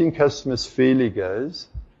as treating customers fairly goes,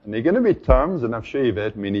 and there are going to be times, and I'm sure you've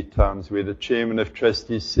had many times, where the chairman of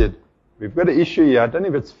trustees said, we've got an issue here. I don't know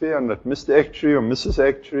if it's fair or not. Mr. Actuary or Mrs.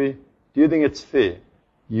 Actuary, do you think it's fair?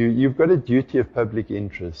 You've got a duty of public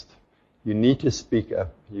interest. You need to speak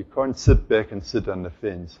up. You can't sit back and sit on the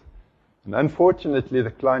fence. And unfortunately,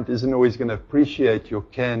 the client isn't always going to appreciate your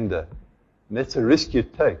candor. And that's a risk you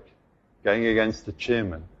take, going against the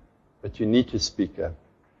chairman. But you need to speak up,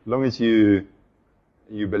 as long as you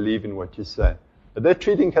believe in what you say. But that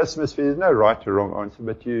treating customers fairly, there's no right or wrong answer,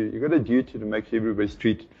 but you've got a duty to make sure everybody's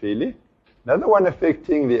treated fairly. Another one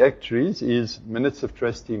affecting the actuaries is minutes of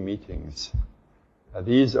trustee meetings.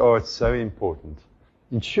 These are so important.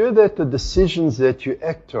 Ensure that the decisions that you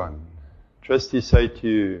act on, trustees say to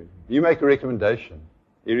you, you make a recommendation.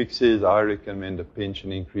 Eric says, I recommend a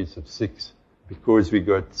pension increase of 6 because we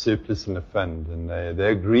got surplus in the fund, and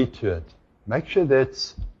they agree to it. Make sure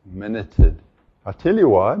that's minuted. I'll tell you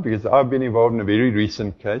why, because I've been involved in a very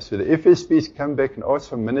recent case where the FSB's come back and asked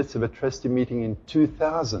for minutes of a trustee meeting in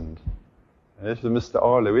 2000. And this was Mr.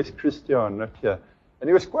 Arlo. Where's Christian? Not here. And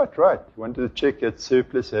he was quite right. He wanted to check that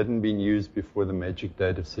surplus hadn't been used before the magic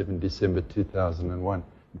date of 7 December 2001.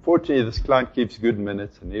 Unfortunately, this client keeps good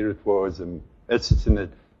minutes, and here it was, and assets in it,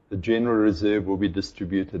 the general reserve will be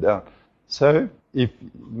distributed out. So,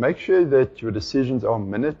 make sure that your decisions are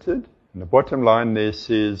minuted. And the bottom line there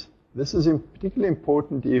says, this is particularly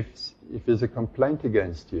important if there's a complaint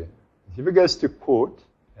against you. If it goes to court,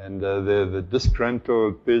 and the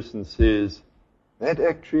disgruntled person says, that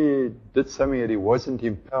actually did something that he wasn't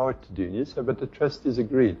empowered to do. And you say, but the trustees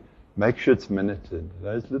agreed. Make sure it's minuted.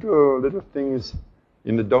 Those little things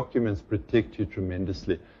in the documents protect you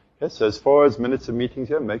tremendously. Okay, so as far as minutes of meetings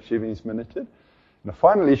here, make sure everything's minuted. And the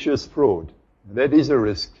final issue is fraud. That is a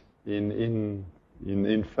risk in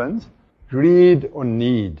funds. Greed or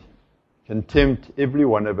need can tempt every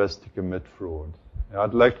one of us to commit fraud. Now,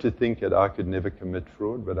 I'd like to think that I could never commit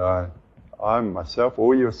fraud, but I myself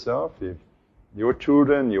or yourself, if your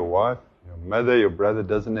children, your wife, your mother, your brother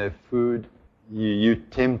doesn't have food, you're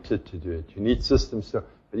tempted to do it. You need systems. But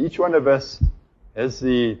each one of us has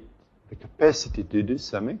the capacity to do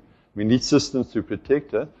something. We need systems to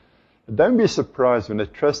protect us. But don't be surprised when a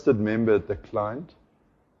trusted member of the client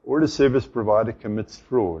or the service provider commits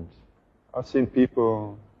fraud. I've seen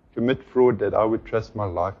people commit fraud that I would trust my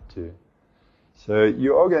life to. So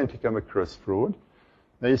you are going to come across fraud.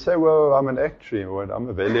 Now you say, well, I'm an actuary, or I'm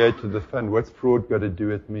a valuator of the fund. What's fraud got to do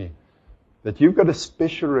with me? But you've got a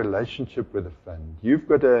special relationship with the fund. You've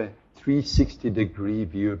got a 360-degree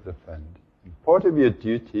view of the fund. And part of your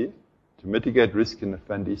duty to mitigate risk in the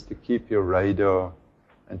fund is to keep your radar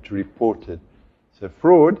and to report it. So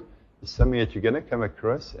fraud is something that you're going to come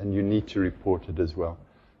across, and you need to report it as well.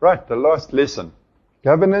 Right, the last lesson.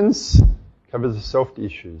 Governance covers the soft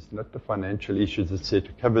issues, not the financial issues,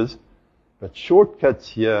 etc. Covers, but shortcuts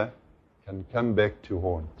here can come back to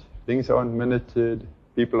haunt. Things aren't minuted,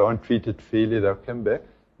 people aren't treated fairly, they'll come back.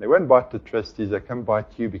 They won't bite the trustees, they come bite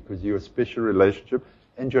you because of your special relationship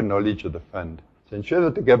and your knowledge of the fund. So ensure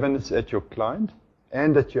that the governance at your client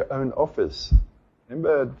and at your own office.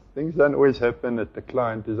 Remember, things don't always happen at the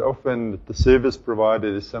client. There's often at the service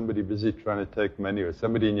provider, there's somebody busy trying to take money, or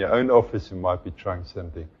somebody in your own office who might be trying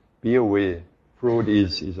something. Be aware. Fraud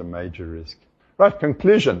is a major risk. Right,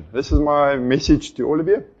 conclusion. This is my message to all of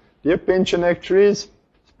you. Dear pension actuaries,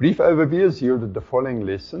 this brief overview has yielded the following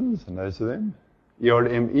lessons, and those are them.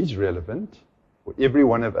 ERM is relevant for every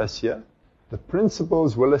one of us here. The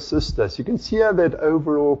principles will assist us. You can see how that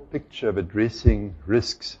overall picture of addressing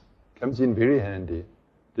risks comes in very handy.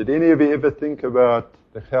 Did any of you ever think about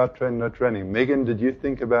the Gautrain not running? Megan, did you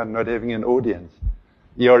think about not having an audience?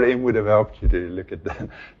 ERM would have helped you to look at that.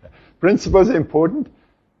 Principles are important.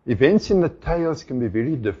 Events in the tails can be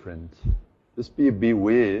very different. Just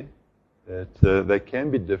beware that they can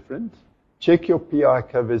be different. Check your PI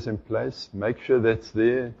covers in place. Make sure that's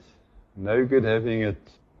there. It's no good having it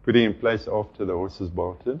putting in place after the horse is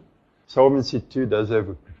bolted. Solvency II does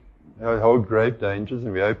have hold grave dangers,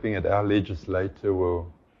 and we're hoping that our legislator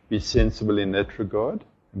will be sensible in that regard.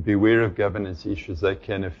 And beware of governance issues, they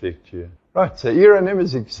can affect you. Right, so ERM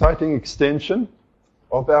is an exciting extension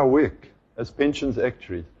of our work as pensions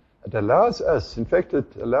actuaries. It allows us, in fact,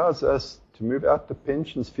 it allows us to move out the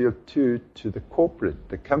pensions field to the corporate,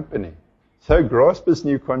 the company. So grasp this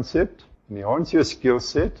new concept, enhance your skill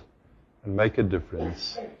set, and make a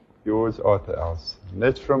difference. Yours, Arthur Els. And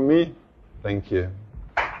that's from me. Thank you.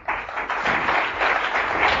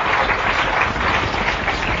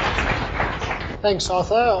 Thanks,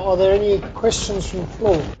 Arthur. Are there any questions from the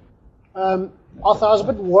floor? Arthur, I was a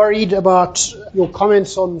bit worried about your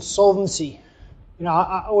comments on solvency. You know,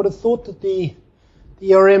 I would have thought that the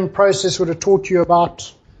ERM process would have taught you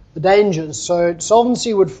about the dangers. So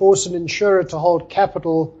solvency would force an insurer to hold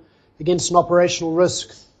capital against an operational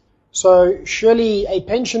risk. So surely a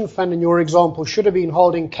pension fund, in your example, should have been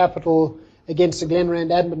holding capital against a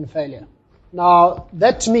Glenrand admin failure. Now,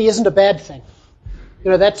 that to me isn't a bad thing. You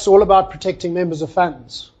know, that's all about protecting members of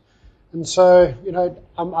funds. And so, you know,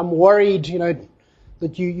 I'm worried, you know,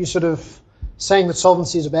 that you sort of saying that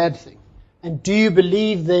solvency is a bad thing. And do you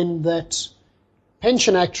believe then that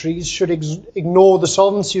pension actuaries should ignore the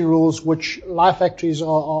solvency rules which life actuaries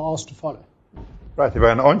are asked to follow? Right, if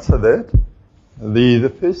I can answer that,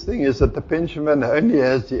 the first thing is that the pension fund only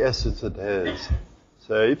has the assets it has.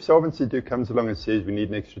 So if Solvency II comes along and says we need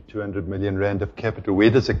an extra 200 million rand of capital, where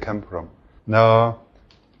does it come from? Now,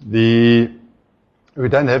 we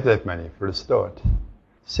don't have that money for a start.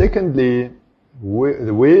 Secondly,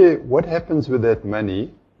 what happens with that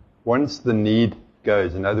money once the need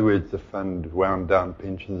goes? In other words, the fund wound down,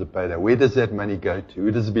 pensions are paid out. Where does that money go to? Who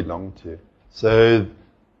does it belong to? So,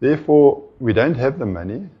 therefore, we don't have the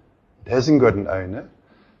money. It hasn't got an owner.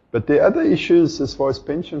 But there are other issues as far as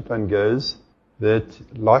pension fund goes that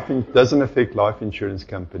doesn't affect life insurance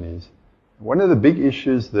companies. One of the big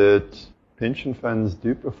issues that pension funds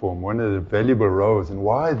do perform, one of the valuable roles, and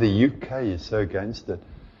why the UK is so against it,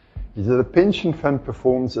 is that a pension fund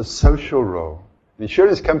performs a social role. The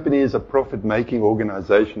insurance company is a profit-making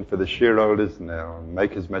organization for the shareholders, and they'll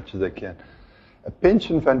make as much as they can. A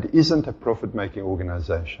pension fund isn't a profit-making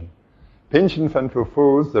organization. Pension fund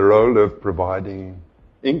fulfills the role of providing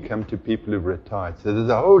income to people who've retired. So there's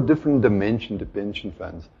a whole different dimension to pension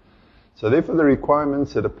funds. So therefore the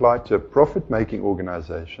requirements that apply to a profit-making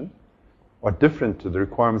organization are different to the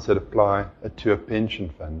requirements that apply to a pension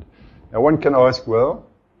fund. Now one can ask, well,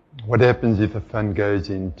 what happens if a fund goes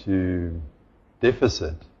into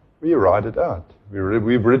deficit? Well, you ride it out.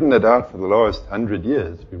 We've ridden it out for the last 100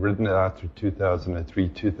 years. We've ridden it out through 2003,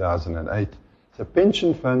 2008. So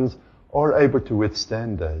pension funds are able to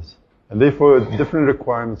withstand those. And therefore different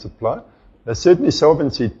requirements apply. Certainly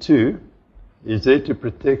Solvency II is there to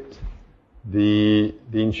protect the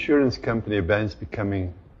insurance company of banks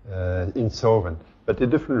becoming insolvent, but there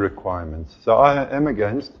are different requirements. So I am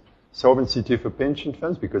against Solvency II for pension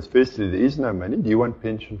funds because firstly, there is no money. Do you want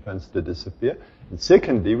pension funds to disappear? And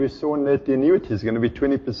secondly, we saw that the annuity is going to be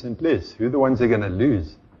 20% less. Who are the ones that are going to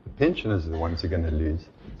lose? The pensioners are the ones that are going to lose.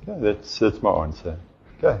 Okay, that's my answer.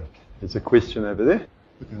 Okay, there's a question over there.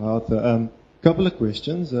 Okay, Arthur. Couple of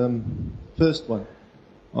questions. First one,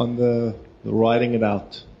 on the writing it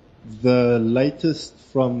out. The latest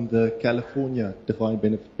from the California Defined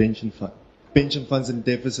Benefit Pension Fund. Pension funds in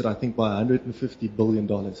deficit, I think, by $150 billion.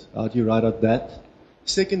 How do you write out that?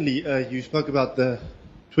 Secondly, you spoke about the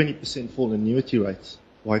 20% fall in annuity rates.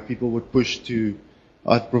 Why people would push to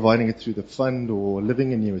either providing it through the fund or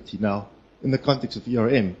living annuity. Now, in the context of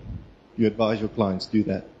ERM, you advise your clients do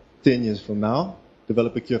that. 10 years from now,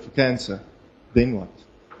 develop a cure for cancer. Then what?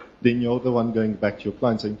 Then you're the one going back to your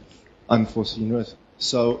client saying, unforeseen risk.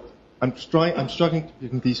 So I'm struggling to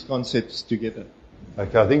bring these concepts together.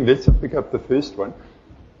 Okay, I think let's pick up the first one.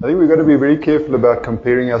 I think we've got to be very careful about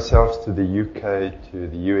comparing ourselves to the UK, to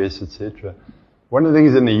the US, etc. One of the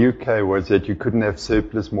things in the UK was that you couldn't have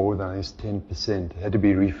surplus more than 10%. It had to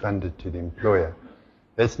be refunded to the employer.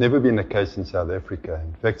 That's never been the case in South Africa.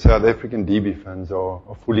 In fact, South African DB funds are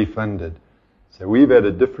fully funded. So we've had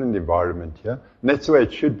a different environment here. And that's the way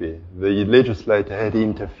it should be. The legislator had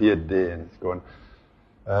interfered there and it's gone.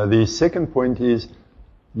 The second point is,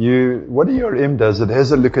 what ERM does, it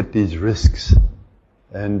has a look at these risks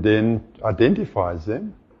and then identifies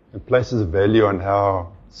them and places a value on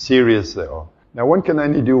how serious they are. Now, one can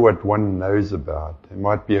only do what one knows about. There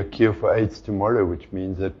might be a cure for AIDS tomorrow, which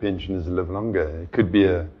means that pensioners live longer. It could be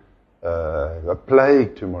a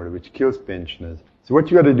plague tomorrow, which kills pensioners. So what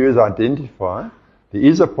you've got to do is identify there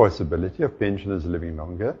is a possibility of pensioners living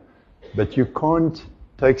longer, but you can't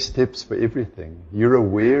take steps for everything. You're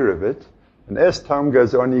aware of it. And as time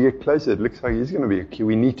goes on, you get closer. It looks like there's going to be a cure.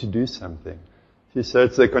 We need to do something. So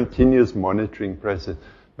it's a continuous monitoring process.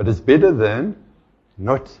 But it's better than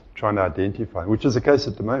not trying to identify, which is the case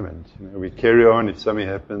at the moment. We carry on. If something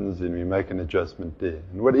happens, then we make an adjustment there.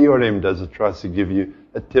 And what ERM does, it tries to give you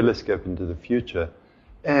a telescope into the future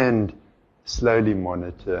and slowly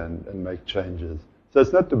monitor and make changes. So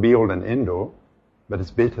it's not the be-all and end-all, but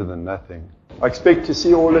it's better than nothing. I expect to see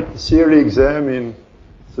you all at the CRE exam in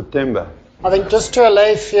September. I think just to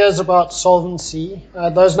allay fears about solvency,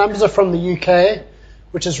 those numbers are from the UK,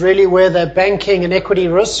 which is really where they're banking an equity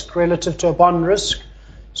risk relative to a bond risk.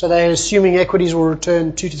 So they're assuming equities will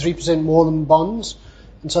return 2 to 3% more than bonds,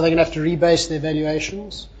 and so they're going to have to rebase their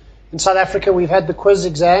valuations. In South Africa, we've had the quiz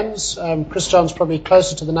exams. Christian's probably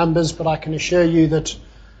closer to the numbers, but I can assure you that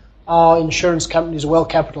our insurance companies are well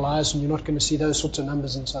capitalized, and you're not going to see those sorts of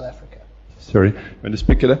numbers in South Africa. Sorry, I'm just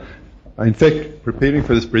speaking. In fact, preparing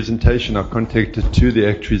for this presentation, I contacted two of the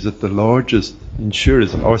actuaries at the largest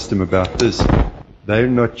insurers and asked them about this. They're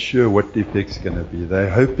not sure what the effect's going to be. They're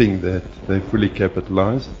hoping that they're fully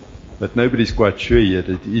capitalized, but nobody's quite sure yet.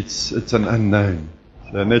 It's an unknown.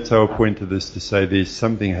 So, and that's our point of this, to say there's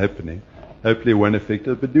something happening. Hopefully it won't affect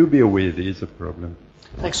it, but do be aware there is a problem.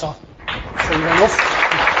 Thanks, Arthur. So you run off.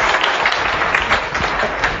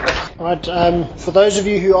 All right, for those of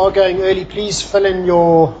you who are going early, please fill in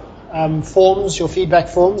your forms, your feedback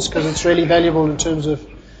forms, because it's really valuable in terms of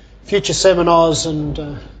future seminars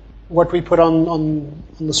and what we put on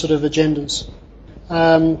the sort of agendas.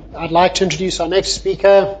 I'd like to introduce our next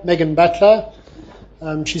speaker, Megan Butler.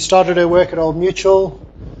 She started her work at Old Mutual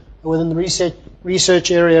within the research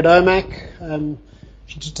area at OMAC.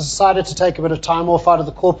 She decided to take a bit of time off out of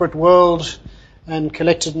the corporate world and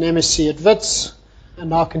collected an MSc at Wits, and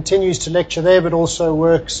now continues to lecture there, but also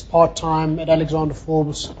works part-time at Alexander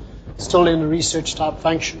Forbes, still in a research-type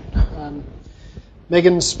function.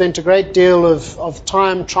 Megan spent a great deal of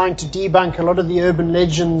time trying to debunk a lot of the urban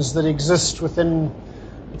legends that exist within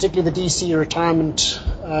particularly the DC retirement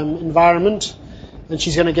environment, and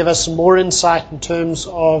she's going to give us some more insight in terms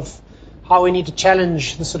of how we need to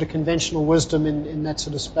challenge the sort of conventional wisdom in that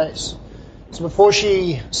sort of space. So before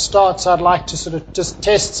she starts, I'd like to sort of just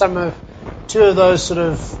test two of those sort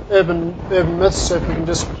of urban myths, so if we can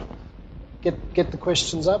just get the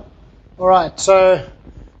questions up. All right, so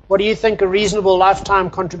what do you think a reasonable lifetime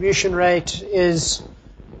contribution rate is,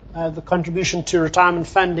 the contribution to retirement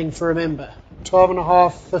funding for a member?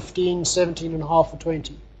 12.5, 15, 17.5, or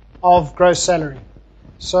 20 of gross salary.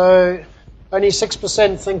 So only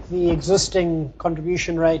 6% think the existing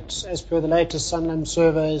contribution rate, as per the latest Sanlam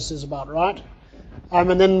surveys, is about right.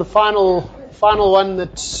 And then the final one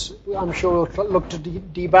that I'm sure we'll look to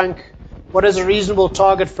debunk what is a reasonable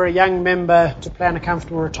target for a young member to plan a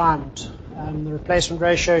comfortable retirement? The replacement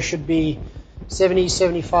ratio should be 70,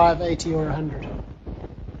 75, 80 or 100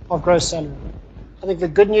 of gross salary. I think the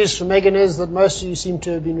good news for Megan is that most of you seem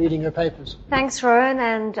to have been reading her papers. Thanks, Rowan,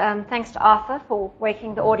 and thanks to Arthur for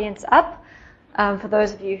waking the audience up. For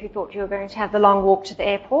those of you who thought you were going to have the long walk to the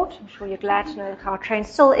airport, I'm sure you're glad to know that our train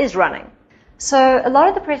still is running. So a lot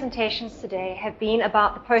of the presentations today have been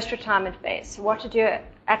about the post-retirement phase, so what to do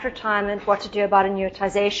at retirement, what to do about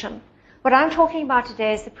annuitization. What I'm talking about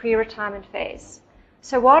today is the pre-retirement phase.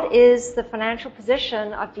 So what is the financial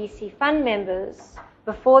position of DC fund members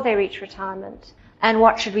before they reach retirement, and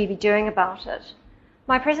what should we be doing about it?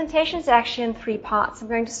 My presentation is actually in 3 parts. I'm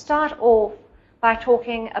going to start off by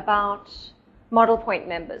talking about model point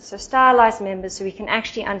members, so stylized members, so we can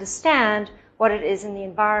actually understand what it is in the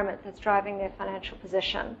environment that's driving their financial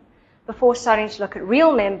position, before starting to look at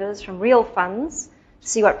real members from real funds,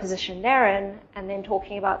 see what position they're in, and then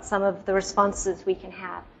talking about some of the responses we can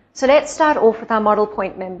have. So let's start off with our model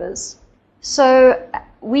point members. So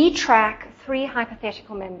we track 3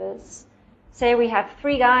 hypothetical members. Say we have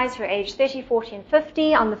 3 guys who are aged 30, 40, and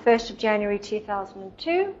 50 on the 1st of January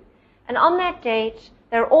 2002, and on that date,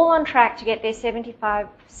 they're all on track to get their 75%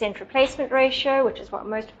 replacement ratio, which is what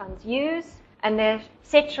most funds use, and they're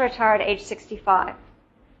set to retire at age 65.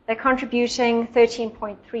 They're contributing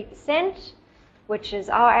 13.3%, which is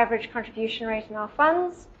our average contribution rate in our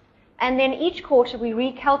funds, and then each quarter we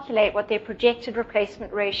recalculate what their projected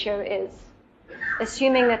replacement ratio is,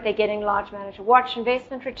 assuming that they're getting large manager watch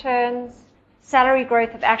investment returns, salary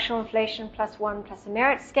growth of actual inflation +1 plus a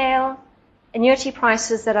merit scale, annuity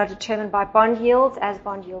prices that are determined by bond yields as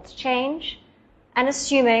bond yields change, and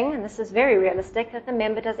assuming, and this is very realistic, that the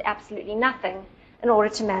member does absolutely nothing in order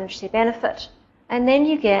to manage their benefit. And then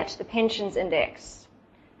you get the pensions index.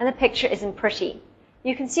 And the picture isn't pretty.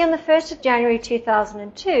 You can see on the 1st of January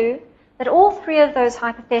 2002 that all 3 of those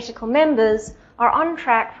hypothetical members are on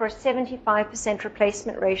track for a 75%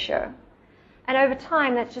 replacement ratio. And over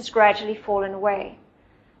time, that's just gradually fallen away.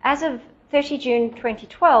 As of 30 June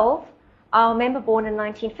 2012, our member born in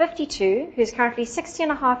 1952, who's currently 60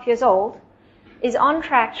 and a half years old, is on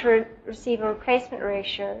track to receive a replacement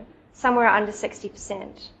ratio somewhere under 60%.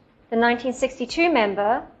 The 1962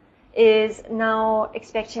 member is now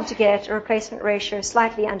expecting to get a replacement ratio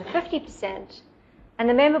slightly under 50%, and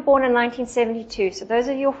the member born in 1972, so those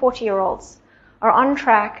of your 40-year-olds, are on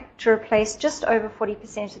track to replace just over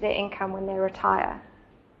 40% of their income when they retire.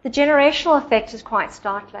 The generational effect is quite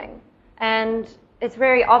startling, and it's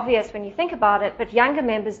very obvious when you think about it, but younger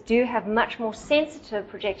members do have much more sensitive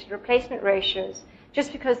projected replacement ratios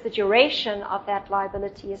just because the duration of that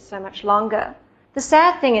liability is so much longer. The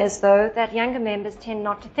sad thing is, though, that younger members tend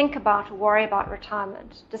not to think about or worry about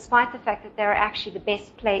retirement, despite the fact that they're actually the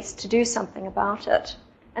best place to do something about it.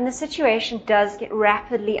 And the situation does get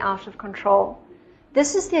rapidly out of control.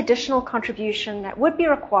 This is the additional contribution that would be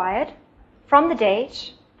required from the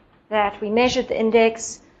date that we measured the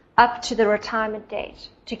index up to the retirement date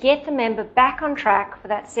to get the member back on track for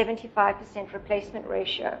that 75% replacement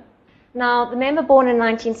ratio. Now, the member born in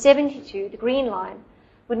 1972, the green line,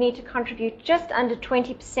 would need to contribute just under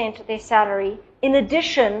 20% of their salary in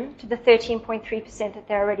addition to the 13.3% that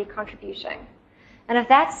they're already contributing. And if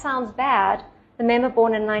that sounds bad, the member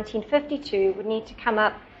born in 1952 would need to come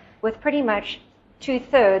up with pretty much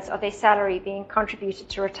 2/3 of their salary being contributed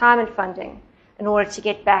to retirement funding in order to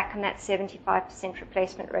get back on that 75%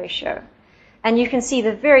 replacement ratio. And you can see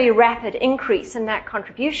the very rapid increase in that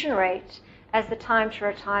contribution rate as the time to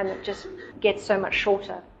retirement just gets so much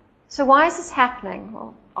shorter. So why is this happening?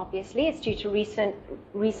 Well, obviously it's due to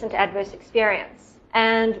recent adverse experience.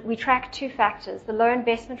 And we track 2 factors, the low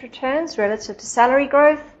investment returns relative to salary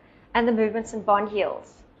growth and the movements in bond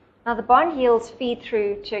yields. Now the bond yields feed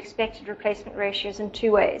through to expected replacement ratios in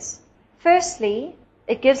 2 ways. Firstly,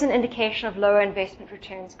 it gives an indication of lower investment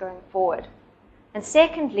returns going forward. And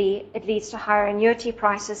secondly, it leads to higher annuity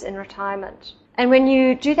prices in retirement. And when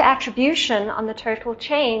you do the attribution on the total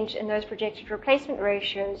change in those projected replacement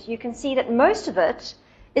ratios, you can see that most of it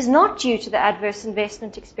is not due to the adverse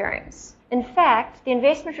investment experience. In fact, the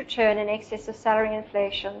investment return in excess of salary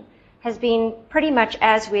inflation has been pretty much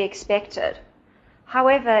as we expected.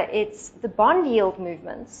 However, it's the bond yield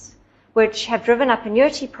movements which have driven up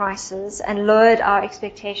annuity prices and lowered our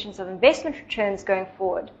expectations of investment returns going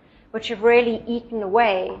forward, which have really eaten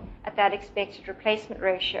away at that expected replacement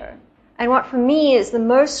ratio. And what for me is the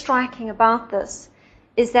most striking about this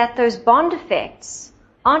is that those bond effects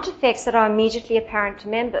aren't effects that are immediately apparent to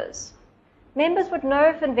members. Members would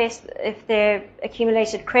know if their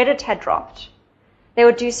accumulated credit had dropped. They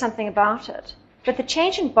would do something about it. But the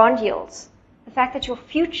change in bond yields, the fact that your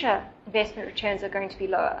future investment returns are going to be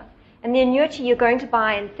lower, and the annuity you're going to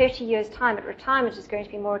buy in 30 years' time at retirement is going to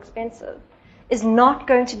be more expensive, is not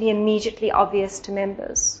going to be immediately obvious to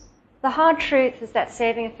members. The hard truth is that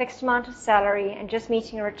saving a fixed amount of salary and just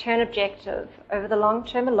meeting a return objective over the long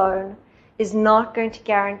term alone is not going to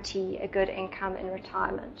guarantee a good income in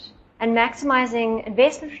retirement. And maximizing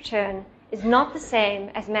investment return is not the same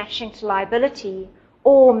as matching to liability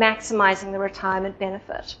or maximizing the retirement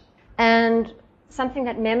benefit. And something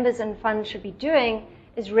that members and funds should be doing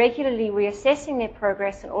is regularly reassessing their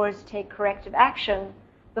progress in order to take corrective action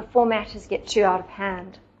before matters get too out of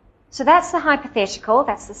hand. So that's the hypothetical,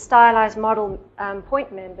 that's the stylized model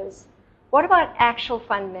point members. What about actual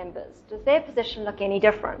fund members? Does their position look any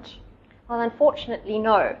different? Well, unfortunately,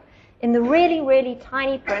 no. In the really, really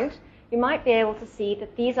tiny print, you might be able to see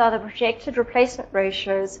that these are the projected replacement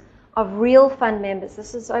ratios of real fund members.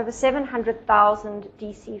 This is over 700,000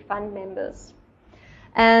 DC fund members.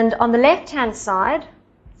 And on the left-hand side,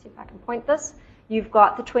 let's see if I can point this, you've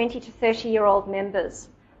got the 20 to 30-year-old members.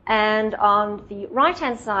 And on the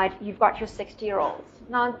right-hand side, you've got your 60-year-olds.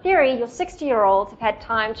 Now, in theory, your 60-year-olds have had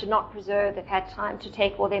time to not preserve, they've had time to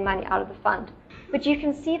take all their money out of the fund. But you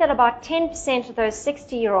can see that about 10% of those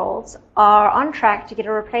 60-year-olds are on track to get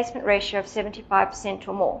a replacement ratio of 75%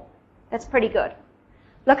 or more. That's pretty good.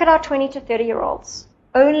 Look at our 20 to 30-year-olds.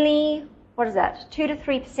 Only, 2 to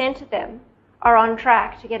 3% of them are on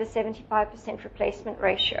track to get a 75% replacement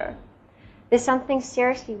ratio. There's something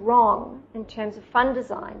seriously wrong in terms of fund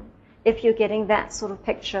design if you're getting that sort of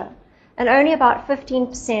picture. And only about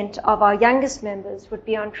 15% of our youngest members would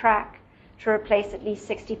be on track to replace at least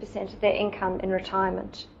 60% of their income in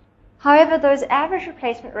retirement. However, those average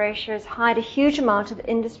replacement ratios hide a huge amount of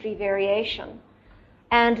industry variation,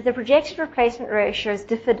 and the projected replacement ratios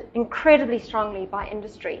differed incredibly strongly by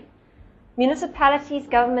industry. Municipalities,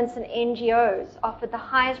 governments, and NGOs offered the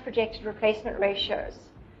highest projected replacement ratios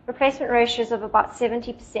of about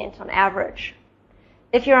 70% on average.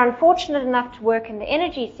 If you're unfortunate enough to work in the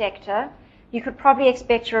energy sector, you could probably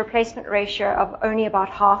expect a replacement ratio of only about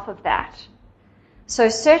half of that. So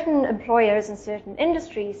certain employers and certain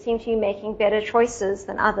industries seem to be making better choices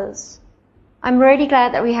than others. I'm really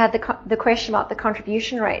glad that we had the question about the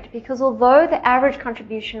contribution rate, because although the average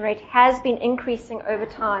contribution rate has been increasing over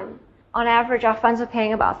time, on average our funds are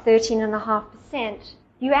paying about 13.5%,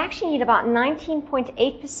 you actually need about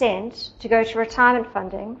 19.8% to go to retirement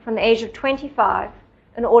funding from the age of 25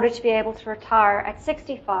 in order to be able to retire at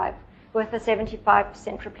 65 with a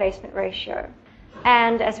 75% replacement ratio.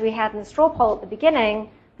 And as we had in the straw poll at the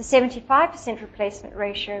beginning, the 75% replacement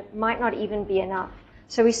ratio might not even be enough.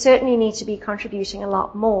 So we certainly need to be contributing a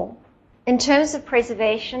lot more. In terms of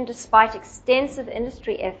preservation, despite extensive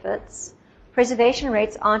industry efforts, preservation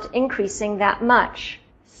rates aren't increasing that much.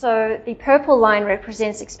 So the purple line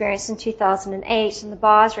represents experience in 2008, and the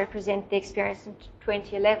bars represent the experience in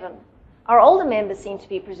 2011. Our older members seem to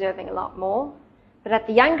be preserving a lot more, but at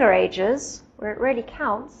the younger ages, where it really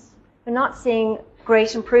counts, we're not seeing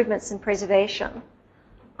great improvements in preservation.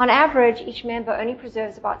 On average, each member only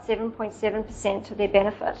preserves about 7.7% of their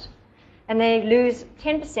benefit, and they lose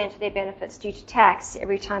 10% of their benefits due to tax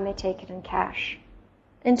every time they take it in cash.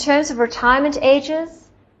 In terms of retirement ages,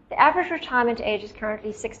 the average retirement age is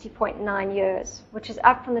currently 60.9 years, which is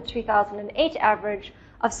up from the 2008 average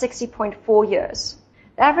of 60.4 years.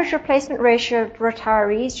 The average replacement ratio of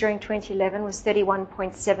retirees during 2011 was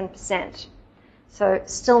 31.7%, so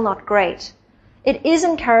still not great. It is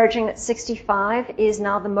encouraging that 65 is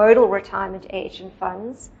now the modal retirement age in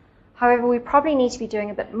funds. However, we probably need to be doing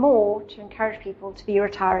a bit more to encourage people to be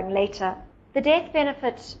retiring later. The death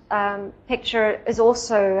benefit picture is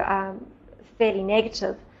also fairly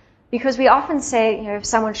negative, because we often say, if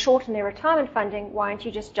someone's short in their retirement funding, why don't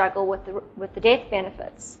you just juggle with the death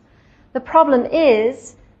benefits? The problem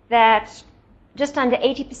is that just under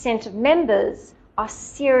 80% of members are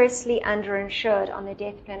seriously underinsured on their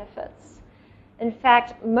death benefits. In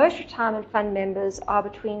fact, most retirement fund members are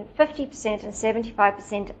between 50% and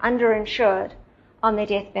 75% underinsured on their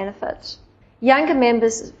death benefit. Younger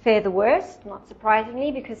members fare the worst, not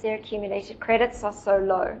surprisingly, because their accumulated credits are so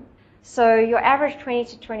low. So your average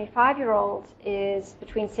 20 to 25-year-old is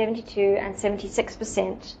between 72 and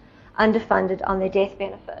 76% underfunded on their death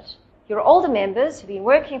benefit. Your older members who've been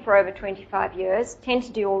working for over 25 years tend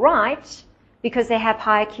to do all right because they have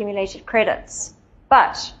high accumulated credits.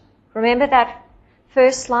 But remember that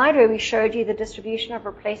first slide where we showed you the distribution of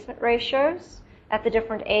replacement ratios at the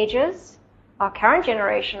different ages? Our current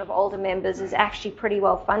generation of older members is actually pretty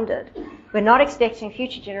well funded. We're not expecting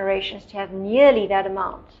future generations to have nearly that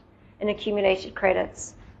amount in accumulated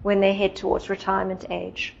credits. when they head towards retirement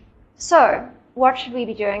age. So, what should we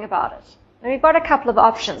be doing about it? And we've got a couple of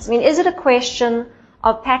options. I mean, is it a question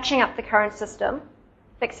of patching up the current system,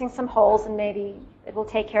 fixing some holes, and maybe it will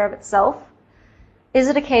take care of itself? Is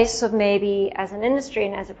it a case of maybe as an industry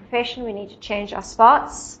and as a profession we need to change our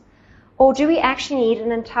spots? Or do we actually need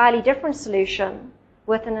an entirely different solution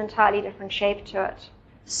with an entirely different shape to it?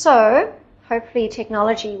 So, hopefully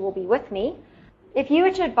technology will be with me. If you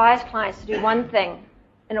were to advise clients to do one thing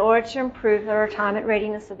in order to improve the retirement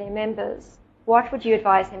readiness of their members, what would you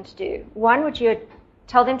advise them to do? One, would you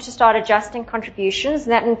tell them to start adjusting contributions?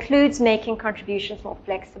 That includes making contributions more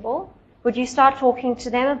flexible. Would you start talking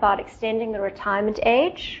to them about extending the retirement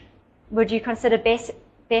age? Would you consider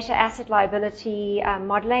better asset liability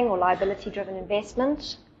modeling or liability-driven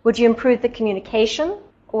investment? Would you improve the communication?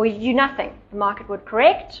 Or would you do nothing? The market would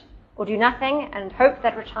correct, or do nothing and hope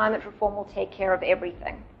that retirement reform will take care of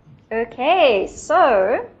everything. Okay,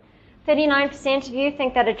 so 39% of you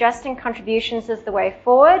think that adjusting contributions is the way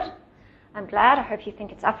forward. I'm glad. I hope you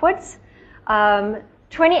think it's upwards.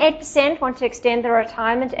 28% want to extend the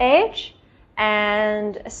retirement age,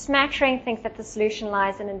 and a smattering think that the solution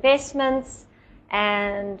lies in investments,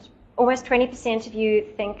 and almost 20% of you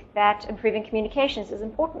think that improving communications is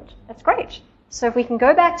important. That's great. So if we can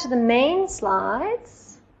go back to the main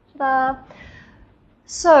slides. Ta-da.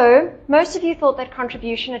 So most of you thought that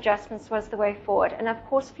contribution adjustments was the way forward, and of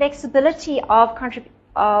course flexibility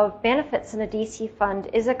of benefits in a DC fund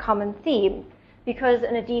is a common theme, because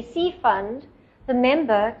in a DC fund the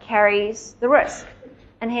member carries the risk,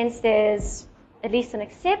 and hence there's at least an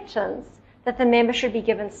acceptance that the member should be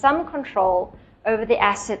given some control over the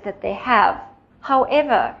asset that they have.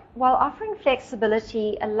 However, while offering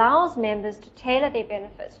flexibility allows members to tailor their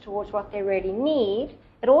benefits towards what they really need,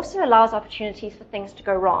 it also allows opportunities for things to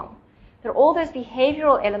go wrong. There are all those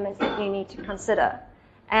behavioral elements that you need to consider.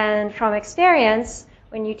 And from experience,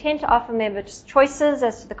 when you tend to offer members choices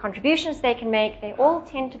as to the contributions they can make, they all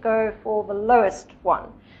tend to go for the lowest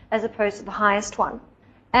one as opposed to the highest one.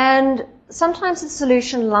 And sometimes the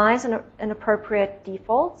solution lies in appropriate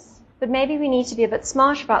defaults, but maybe we need to be a bit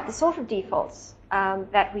smart about the sort of defaults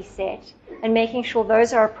that we set, and making sure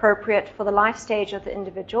those are appropriate for the life stage of the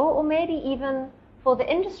individual, or maybe even for the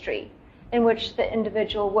industry in which the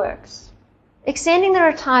individual works. Extending the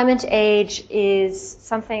retirement age is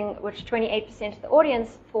something which 28% of the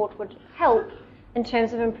audience thought would help in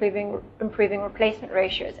terms of improving replacement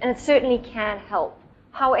ratios, and it certainly can help.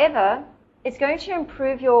 However, it's going to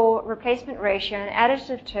improve your replacement ratio in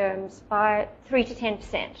additive terms by 3 to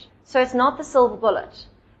 10%. So it's not the silver bullet.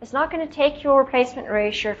 It's not going to take your replacement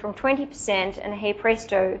ratio from 20% and hey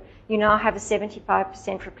presto, you now have a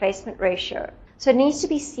 75% replacement ratio. So it needs to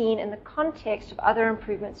be seen in the context of other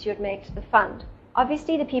improvements you would make to the fund.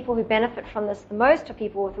 Obviously, the people who benefit from this the most are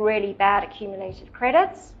people with really bad accumulated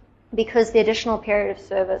credits, because the additional period of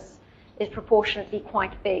service is proportionately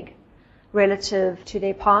quite big relative to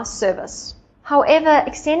their past service. However,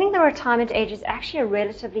 extending the retirement age is actually a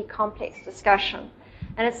relatively complex discussion,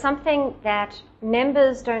 and it's something that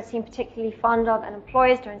members don't seem particularly fond of, and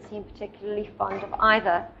employers don't seem particularly fond of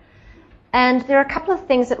either. And there are a couple of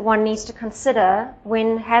things that one needs to consider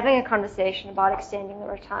when having a conversation about extending the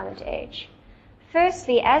retirement age.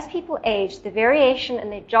 Firstly, as people age, the variation in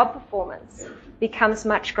their job performance becomes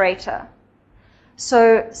much greater.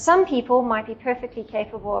 So some people might be perfectly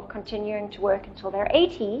capable of continuing to work until they're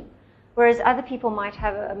 80, whereas other people might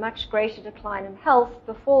have a much greater decline in health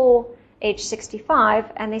before age 65,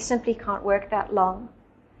 and they simply can't work that long.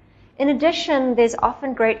 In addition, there's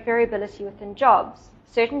often great variability within jobs.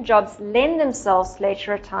 Certain jobs lend themselves to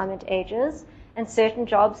later retirement ages, and certain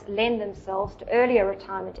jobs lend themselves to earlier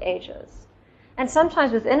retirement ages. And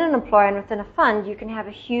sometimes within an employer and within a fund, you can have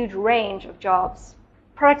a huge range of jobs.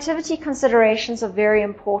 Productivity considerations are very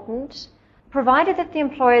important, provided that the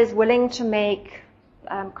employer is willing to make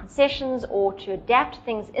concessions or to adapt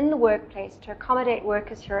things in the workplace to accommodate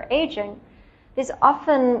workers who are aging. There's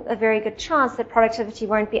often a very good chance that productivity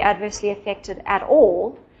won't be adversely affected at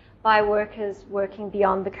all by workers working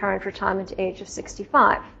beyond the current retirement age of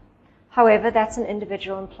 65. However, that's an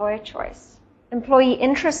individual employer choice. Employee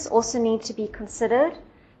interests also need to be considered.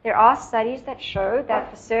 There are studies that show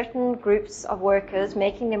that for certain groups of workers,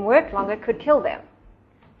 making them work longer could kill them.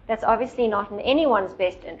 That's obviously not in anyone's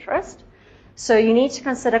best interest. So you need to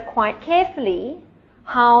consider quite carefully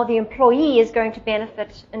how the employee is going to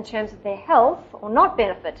benefit in terms of their health, or not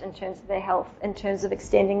benefit in terms of their health, in terms of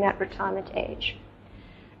extending that retirement age.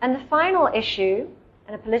 And the final issue,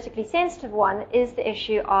 and a politically sensitive one, is the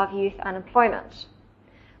issue of youth unemployment.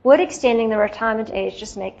 Would extending the retirement age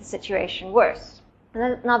just make the situation worse?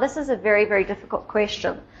 Now, this is a very, very difficult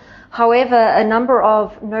question. However, a number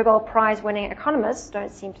of Nobel Prize-winning economists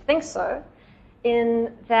don't seem to think so,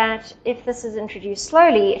 in that if this is introduced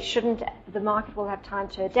slowly, the market will have time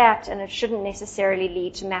to adapt, and it shouldn't necessarily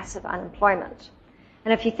lead to massive unemployment.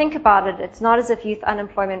 And if you think about it, it's not as if youth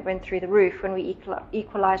unemployment went through the roof when we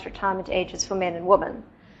equalized retirement ages for men and women.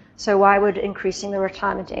 So why would increasing the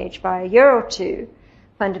retirement age by a year or two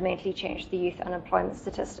fundamentally change the youth unemployment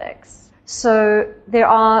statistics? So there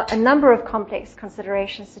are a number of complex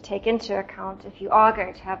considerations to take into account if you are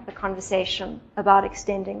going to have the conversation about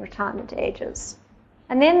extending retirement ages.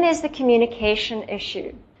 And then there's the communication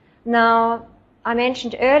issue. Now, I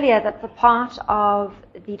mentioned earlier that the part of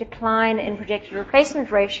the decline in projected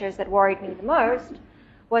replacement ratios that worried me the most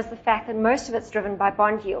was the fact that most of it's driven by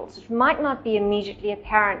bond yields, which might not be immediately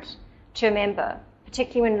apparent to a member,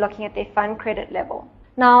 particularly when looking at their fund credit level.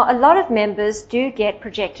 Now, a lot of members do get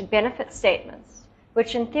projected benefit statements,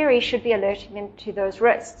 which in theory should be alerting them to those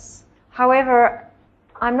risks. However,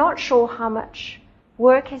 I'm not sure how much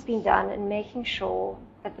work has been done in making sure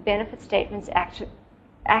that the benefit statements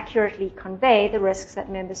accurately convey the risks that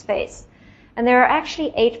members face. And there are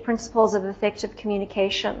actually 8 principles of effective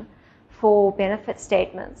communication for benefit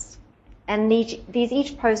statements. And these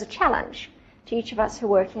each pose a challenge to each of us who are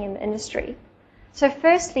working in the industry. So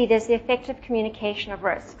firstly, there's the effective communication of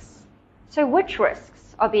risks. So which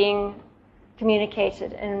risks are being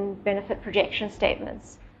communicated in benefit projection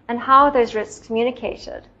statements? And how are those risks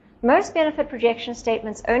communicated? Most benefit projection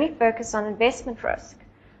statements only focus on investment risk,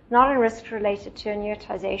 not on risks related to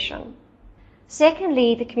annuitization.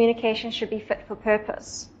 Secondly, the communication should be fit for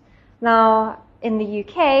purpose. Now, in the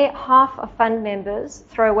UK, half of fund members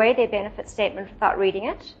throw away their benefit statement without reading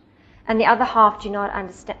it, and the other half do not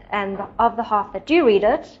understand. And of the half that do read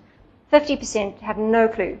it, 50% have no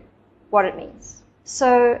clue what it means.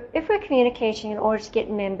 So if we're communicating in order to get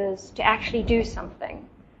members to actually do something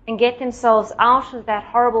and get themselves out of that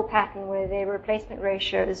horrible pattern where their replacement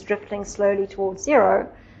ratio is drifting slowly towards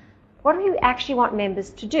zero, what do we actually want members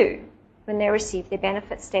to do when they receive their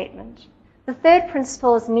benefit statement? The third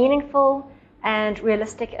principle is meaningful and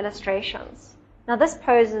realistic illustrations. Now, this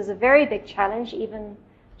poses a very big challenge even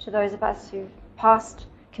to those of us who've passed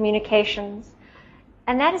communications,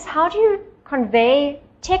 and that is, how do you convey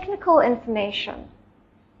technical information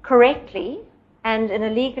correctly and in a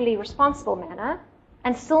legally responsible manner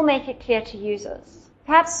and still make it clear to users?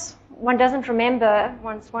 Perhaps one doesn't remember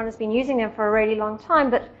once one has been using them for a really long time,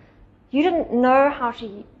 but you didn't know how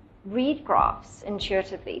to read graphs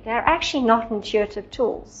intuitively. They're actually not intuitive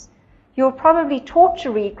tools. You were probably taught to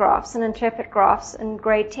read graphs and interpret graphs in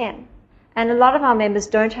grade 10. And a lot of our members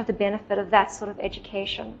don't have the benefit of that sort of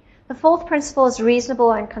education. The fourth principle is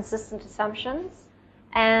reasonable and consistent assumptions.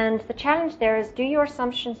 And the challenge there is, do your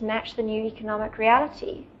assumptions match the new economic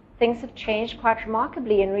reality? Things have changed quite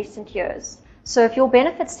remarkably in recent years. So if your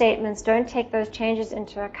benefit statements don't take those changes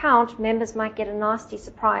into account, members might get a nasty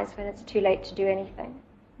surprise when it's too late to do anything.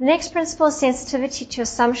 The next principle is sensitivity to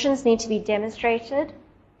assumptions need to be demonstrated.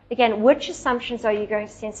 Again, which assumptions are you going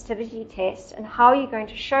to sensitivity test, and how are you going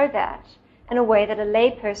to show that in a way that a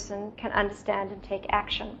layperson can understand and take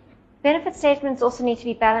action? Benefit statements also need to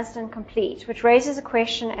be balanced and complete, which raises a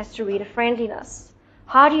question as to reader friendliness.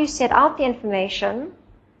 How do you set out the information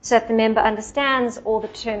so that the member understands all the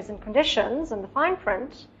terms and conditions and the fine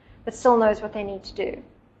print, but still knows what they need to do?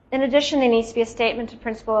 In addition, there needs to be a statement of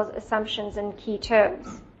principles, assumptions, and key terms.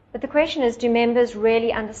 But the question is, do members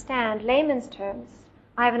really understand layman's terms?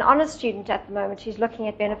 I have an honors student at the moment who's looking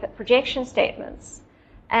at benefit projection statements,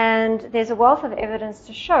 and there's a wealth of evidence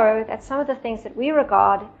to show that some of the things that we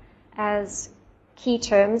regard as key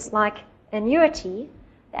terms, like annuity,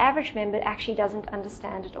 the average member actually doesn't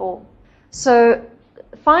understand at all. So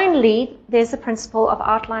finally, there's the principle of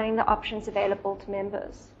outlining the options available to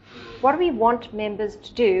members. What do we want members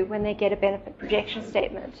to do when they get a benefit projection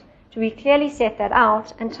statement? Do we clearly set that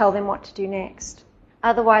out and tell them what to do next?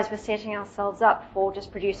 Otherwise, we're setting ourselves up for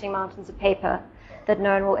just producing mountains of paper that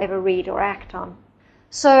no one will ever read or act on.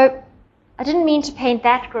 So I didn't mean to paint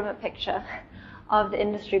that grim a picture of the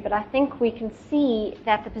industry, but I think we can see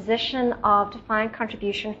that the position of defined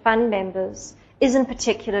contribution fund members isn't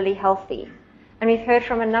particularly healthy. And we've heard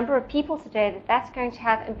from a number of people today that that's going to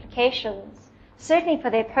have implications, certainly for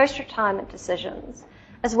their post-retirement decisions,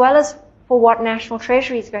 as well as for what National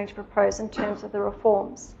Treasury is going to propose in terms of the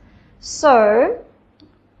reforms. So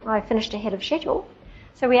I finished ahead of schedule.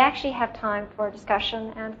 So we actually have time for a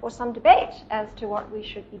discussion and for some debate as to what we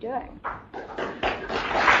should be doing.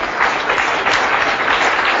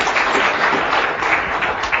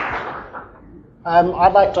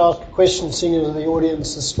 I'd like to ask a question, seeing as the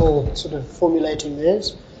audience is still sort of formulating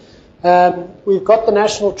theirs. We've got the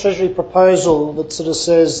National Treasury proposal that sort of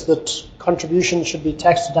says that contributions should be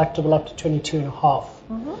tax deductible up to 22.5.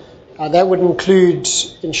 Mm-hmm. That would include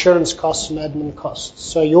insurance costs and admin costs.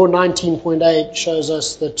 So your 19.8 shows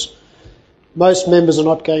us that most members are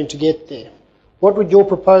not going to get there. What would your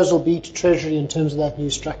proposal be to Treasury in terms of that new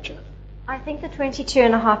structure? I think the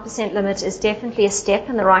 22.5% limit is definitely a step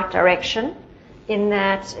in the right direction, in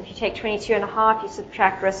that if you take 22.5, you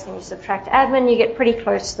subtract risk and you subtract admin, you get pretty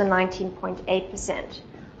close to the 19.8%.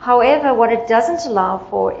 However, what it doesn't allow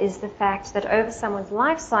for is the fact that over someone's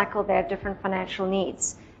life cycle, they have different financial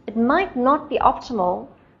needs. It might not be optimal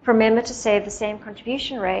for a member to save the same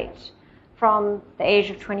contribution rate from the age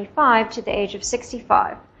of 25 to the age of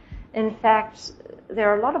 65. In fact, there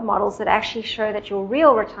are a lot of models that actually show that your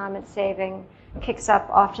real retirement saving kicks up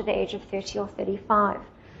after the age of 30 or 35.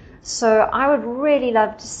 So I would really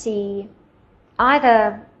love to see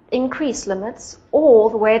either increased limits, or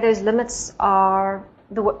the way those limits are,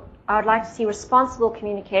 I would like to see responsible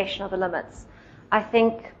communication of the limits. I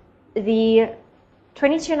think the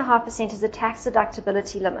 22.5% is a tax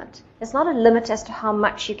deductibility limit. It's not a limit as to how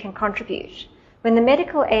much you can contribute. When the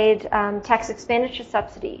medical aid tax expenditure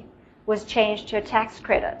subsidy was changed to a tax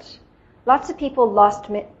credit, lots of people lost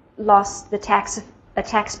the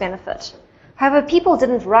tax benefit. However, people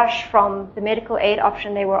didn't rush from the medical aid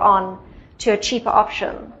option they were on to a cheaper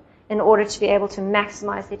option in order to be able to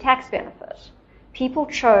maximize their tax benefit. People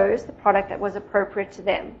chose the product that was appropriate to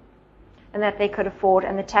them and that they could afford,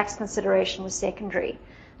 and the tax consideration was secondary.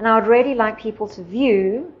 And I would really like people to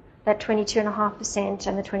view that 22.5%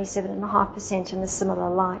 and the 27.5% in a similar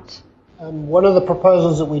light. One of the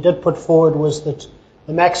proposals that we did put forward was that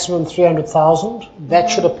the maximum 300,000,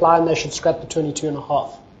 that should apply, and they should scrap the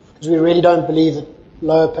 22.5. Because we really don't believe that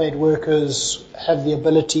lower paid workers have the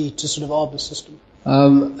ability to sort of arb the system.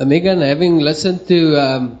 Megan, having listened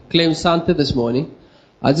to Clem Santa this morning,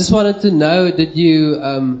 I just wanted to know, did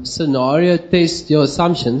you scenario test your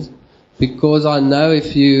assumptions? Because I know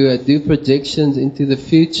if you do projections into the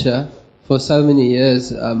future for so many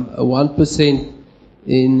years, a 1%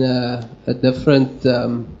 in a different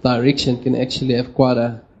direction can actually have quite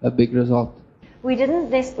a big result. We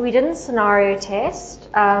didn't scenario test.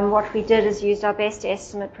 What we did is used our best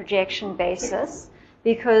estimate projection basis,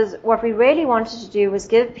 because what we really wanted to do was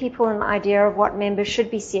give people an idea of what members should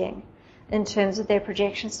be seeing in terms of their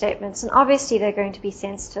projection statements. And obviously they're going to be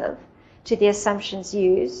sensitive to the assumptions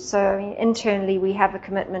used. So I mean, internally we have a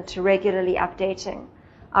commitment to regularly updating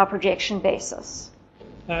our projection basis.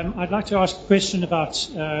 I'd like to ask a question about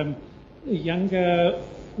younger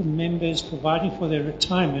members providing for their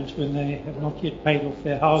retirement when they have not yet paid off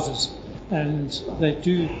their houses. And they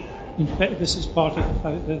do, in fact, this is part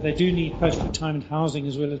of the, they do need post-retirement housing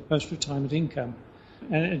as well as post-retirement income.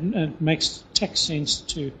 And it makes tax sense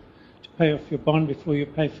to pay off your bond before you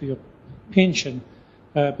pay for your pension.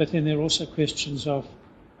 But then there are also questions of,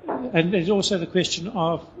 and there's also the question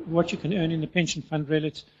of what you can earn in the pension fund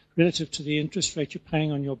relative to the interest rate you're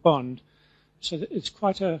paying on your bond. So it's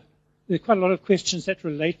there are quite a lot of questions that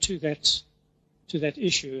relate to that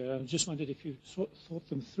issue. I just wondered if you thought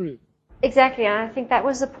them through. Exactly, and I think that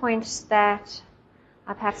was a point that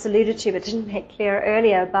I perhaps alluded to but didn't make clear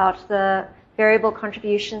earlier about the variable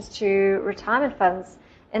contributions to retirement funds,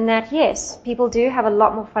 in that, yes, people do have a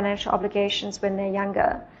lot more financial obligations when they're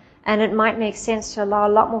younger, and it might make sense to allow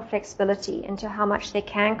a lot more flexibility into how much they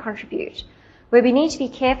can contribute. Where we need to be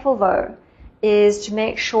careful, though, is to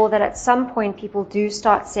make sure that at some point people do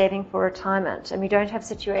start saving for retirement, and we don't have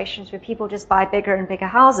situations where people just buy bigger and bigger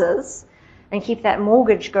houses and keep that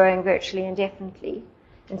mortgage going virtually indefinitely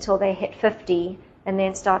until they hit 50 and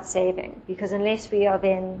then start saving. Because unless we are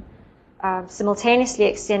then simultaneously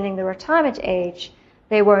extending the retirement age,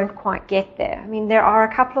 they won't quite get there. I mean, there are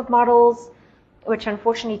a couple of models which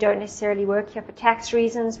unfortunately don't necessarily work here for tax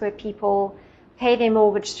reasons, where people pay their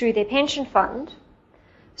mortgage through their pension fund.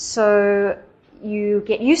 So you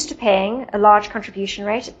get used to paying a large contribution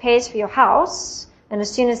rate, it pays for your house, and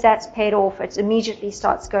as soon as that's paid off, it immediately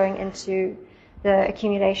starts going into the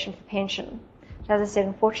accumulation for pension. As I said,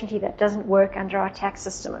 unfortunately, that doesn't work under our tax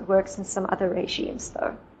system. It works in some other regimes,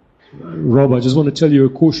 though. Rob, I just want to tell you a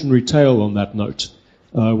cautionary tale on that note.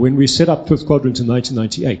 When we set up Fifth Quadrant in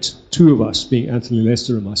 1998, two of us, being Anthony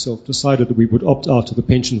Lester and myself, decided that we would opt out of the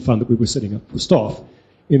pension fund that we were setting up for staff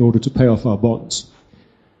in order to pay off our bonds,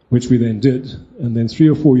 which we then did. And then 3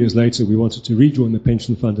 or 4 years later, we wanted to rejoin the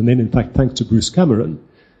pension fund. And then, in fact, thanks to Bruce Cameron,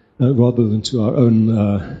 rather than to our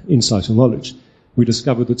own insight or knowledge, we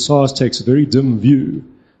discovered that SARS takes a very dim view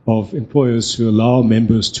of employers who allow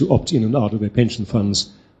members to opt in and out of their pension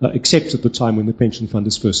funds, except at the time when the pension fund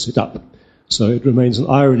is first set up. So it remains an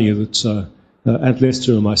irony that Ant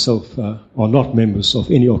Lester and myself are not members of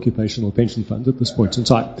any occupational pension fund at this point in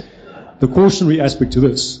time. The cautionary aspect to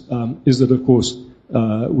this is that, of course,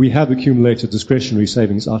 we have accumulated discretionary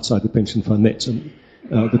savings outside the pension fund net. And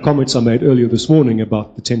the comments I made earlier this morning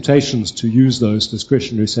about the temptations to use those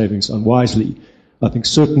discretionary savings unwisely, I think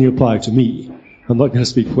certainly apply to me. I'm not going to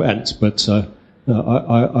speak for Ant, but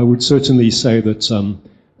I would certainly say that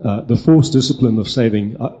the forced discipline of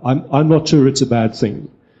saving, I'm not sure it's a bad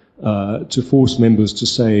thing to force members to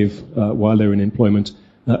save while they're in employment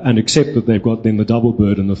and accept that they've got then the double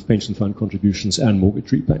burden of pension fund contributions and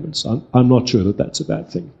mortgage repayments. I'm not sure that that's a bad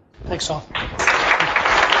thing. Thanks, Arthur.